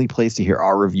the only place to hear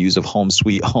our reviews of Home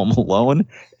Sweet Home Alone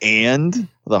and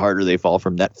The Harder They Fall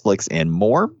from Netflix and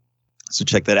more. So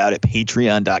check that out at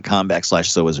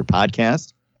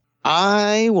patreon.com/SoWizardPodcast.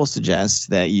 I will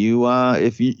suggest that you,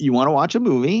 if you want to watch a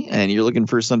movie and you're looking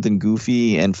for something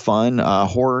goofy and fun,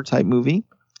 horror type movie,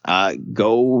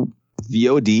 go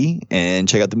VOD and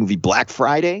check out the movie Black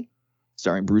Friday,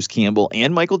 starring Bruce Campbell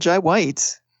and Michael Jai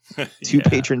White, two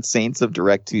patron saints of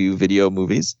direct-to-video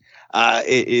movies.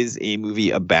 It is a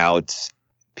movie about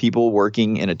people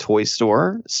working in a toy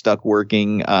store, stuck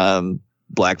working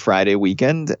Black Friday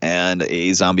weekend, and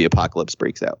a zombie apocalypse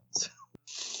breaks out.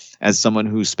 As someone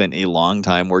who spent a long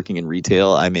time working in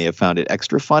retail, I may have found it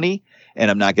extra funny, and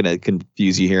I'm not going to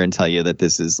confuse you here and tell you that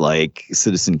this is like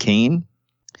Citizen Kane.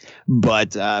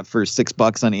 But for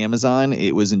 $6 on Amazon,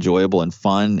 it was enjoyable and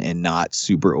fun and not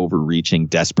super overreaching,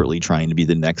 desperately trying to be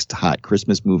the next hot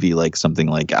Christmas movie, like something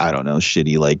like, I don't know,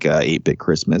 shitty like 8-Bit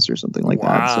Christmas or something like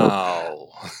that. So,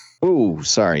 oh,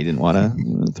 sorry, didn't want to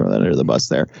throw that under the bus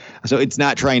there. So it's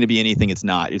not trying to be anything it's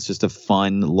not. It's just a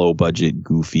fun, low-budget,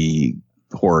 goofy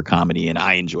horror comedy, and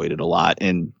I enjoyed it a lot.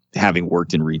 And having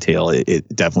worked in retail,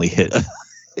 it definitely hit.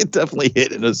 It definitely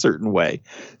hit in a certain way.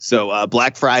 So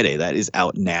Black Friday, that is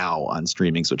out now on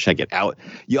streaming, so check it out.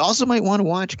 You also might want to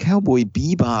watch Cowboy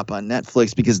Bebop on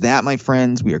Netflix, because that, my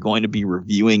friends, we are going to be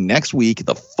reviewing next week,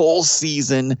 the full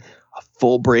season, a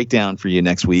full breakdown for you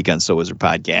next week on So Wizard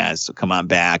Podcast. So come on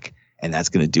back, and that's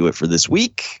going to do it for this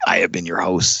week. I have been your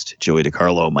host, Joey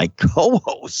DiCarlo. My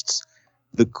co-hosts,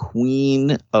 the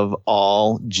queen of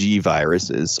all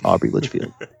G-viruses, Aubrey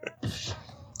Litchfield.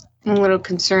 I'm a little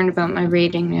concerned about my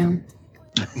rating now.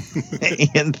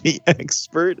 And the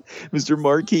expert, Mr.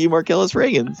 Marquis Marcellus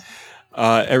Reagan.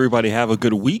 Everybody have a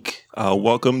good week.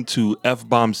 Welcome to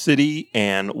F-Bomb City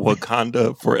and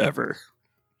Wakanda Forever.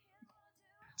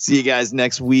 See you guys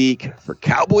next week for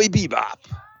Cowboy Bebop.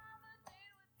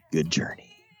 Good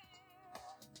journey.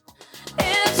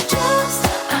 It's just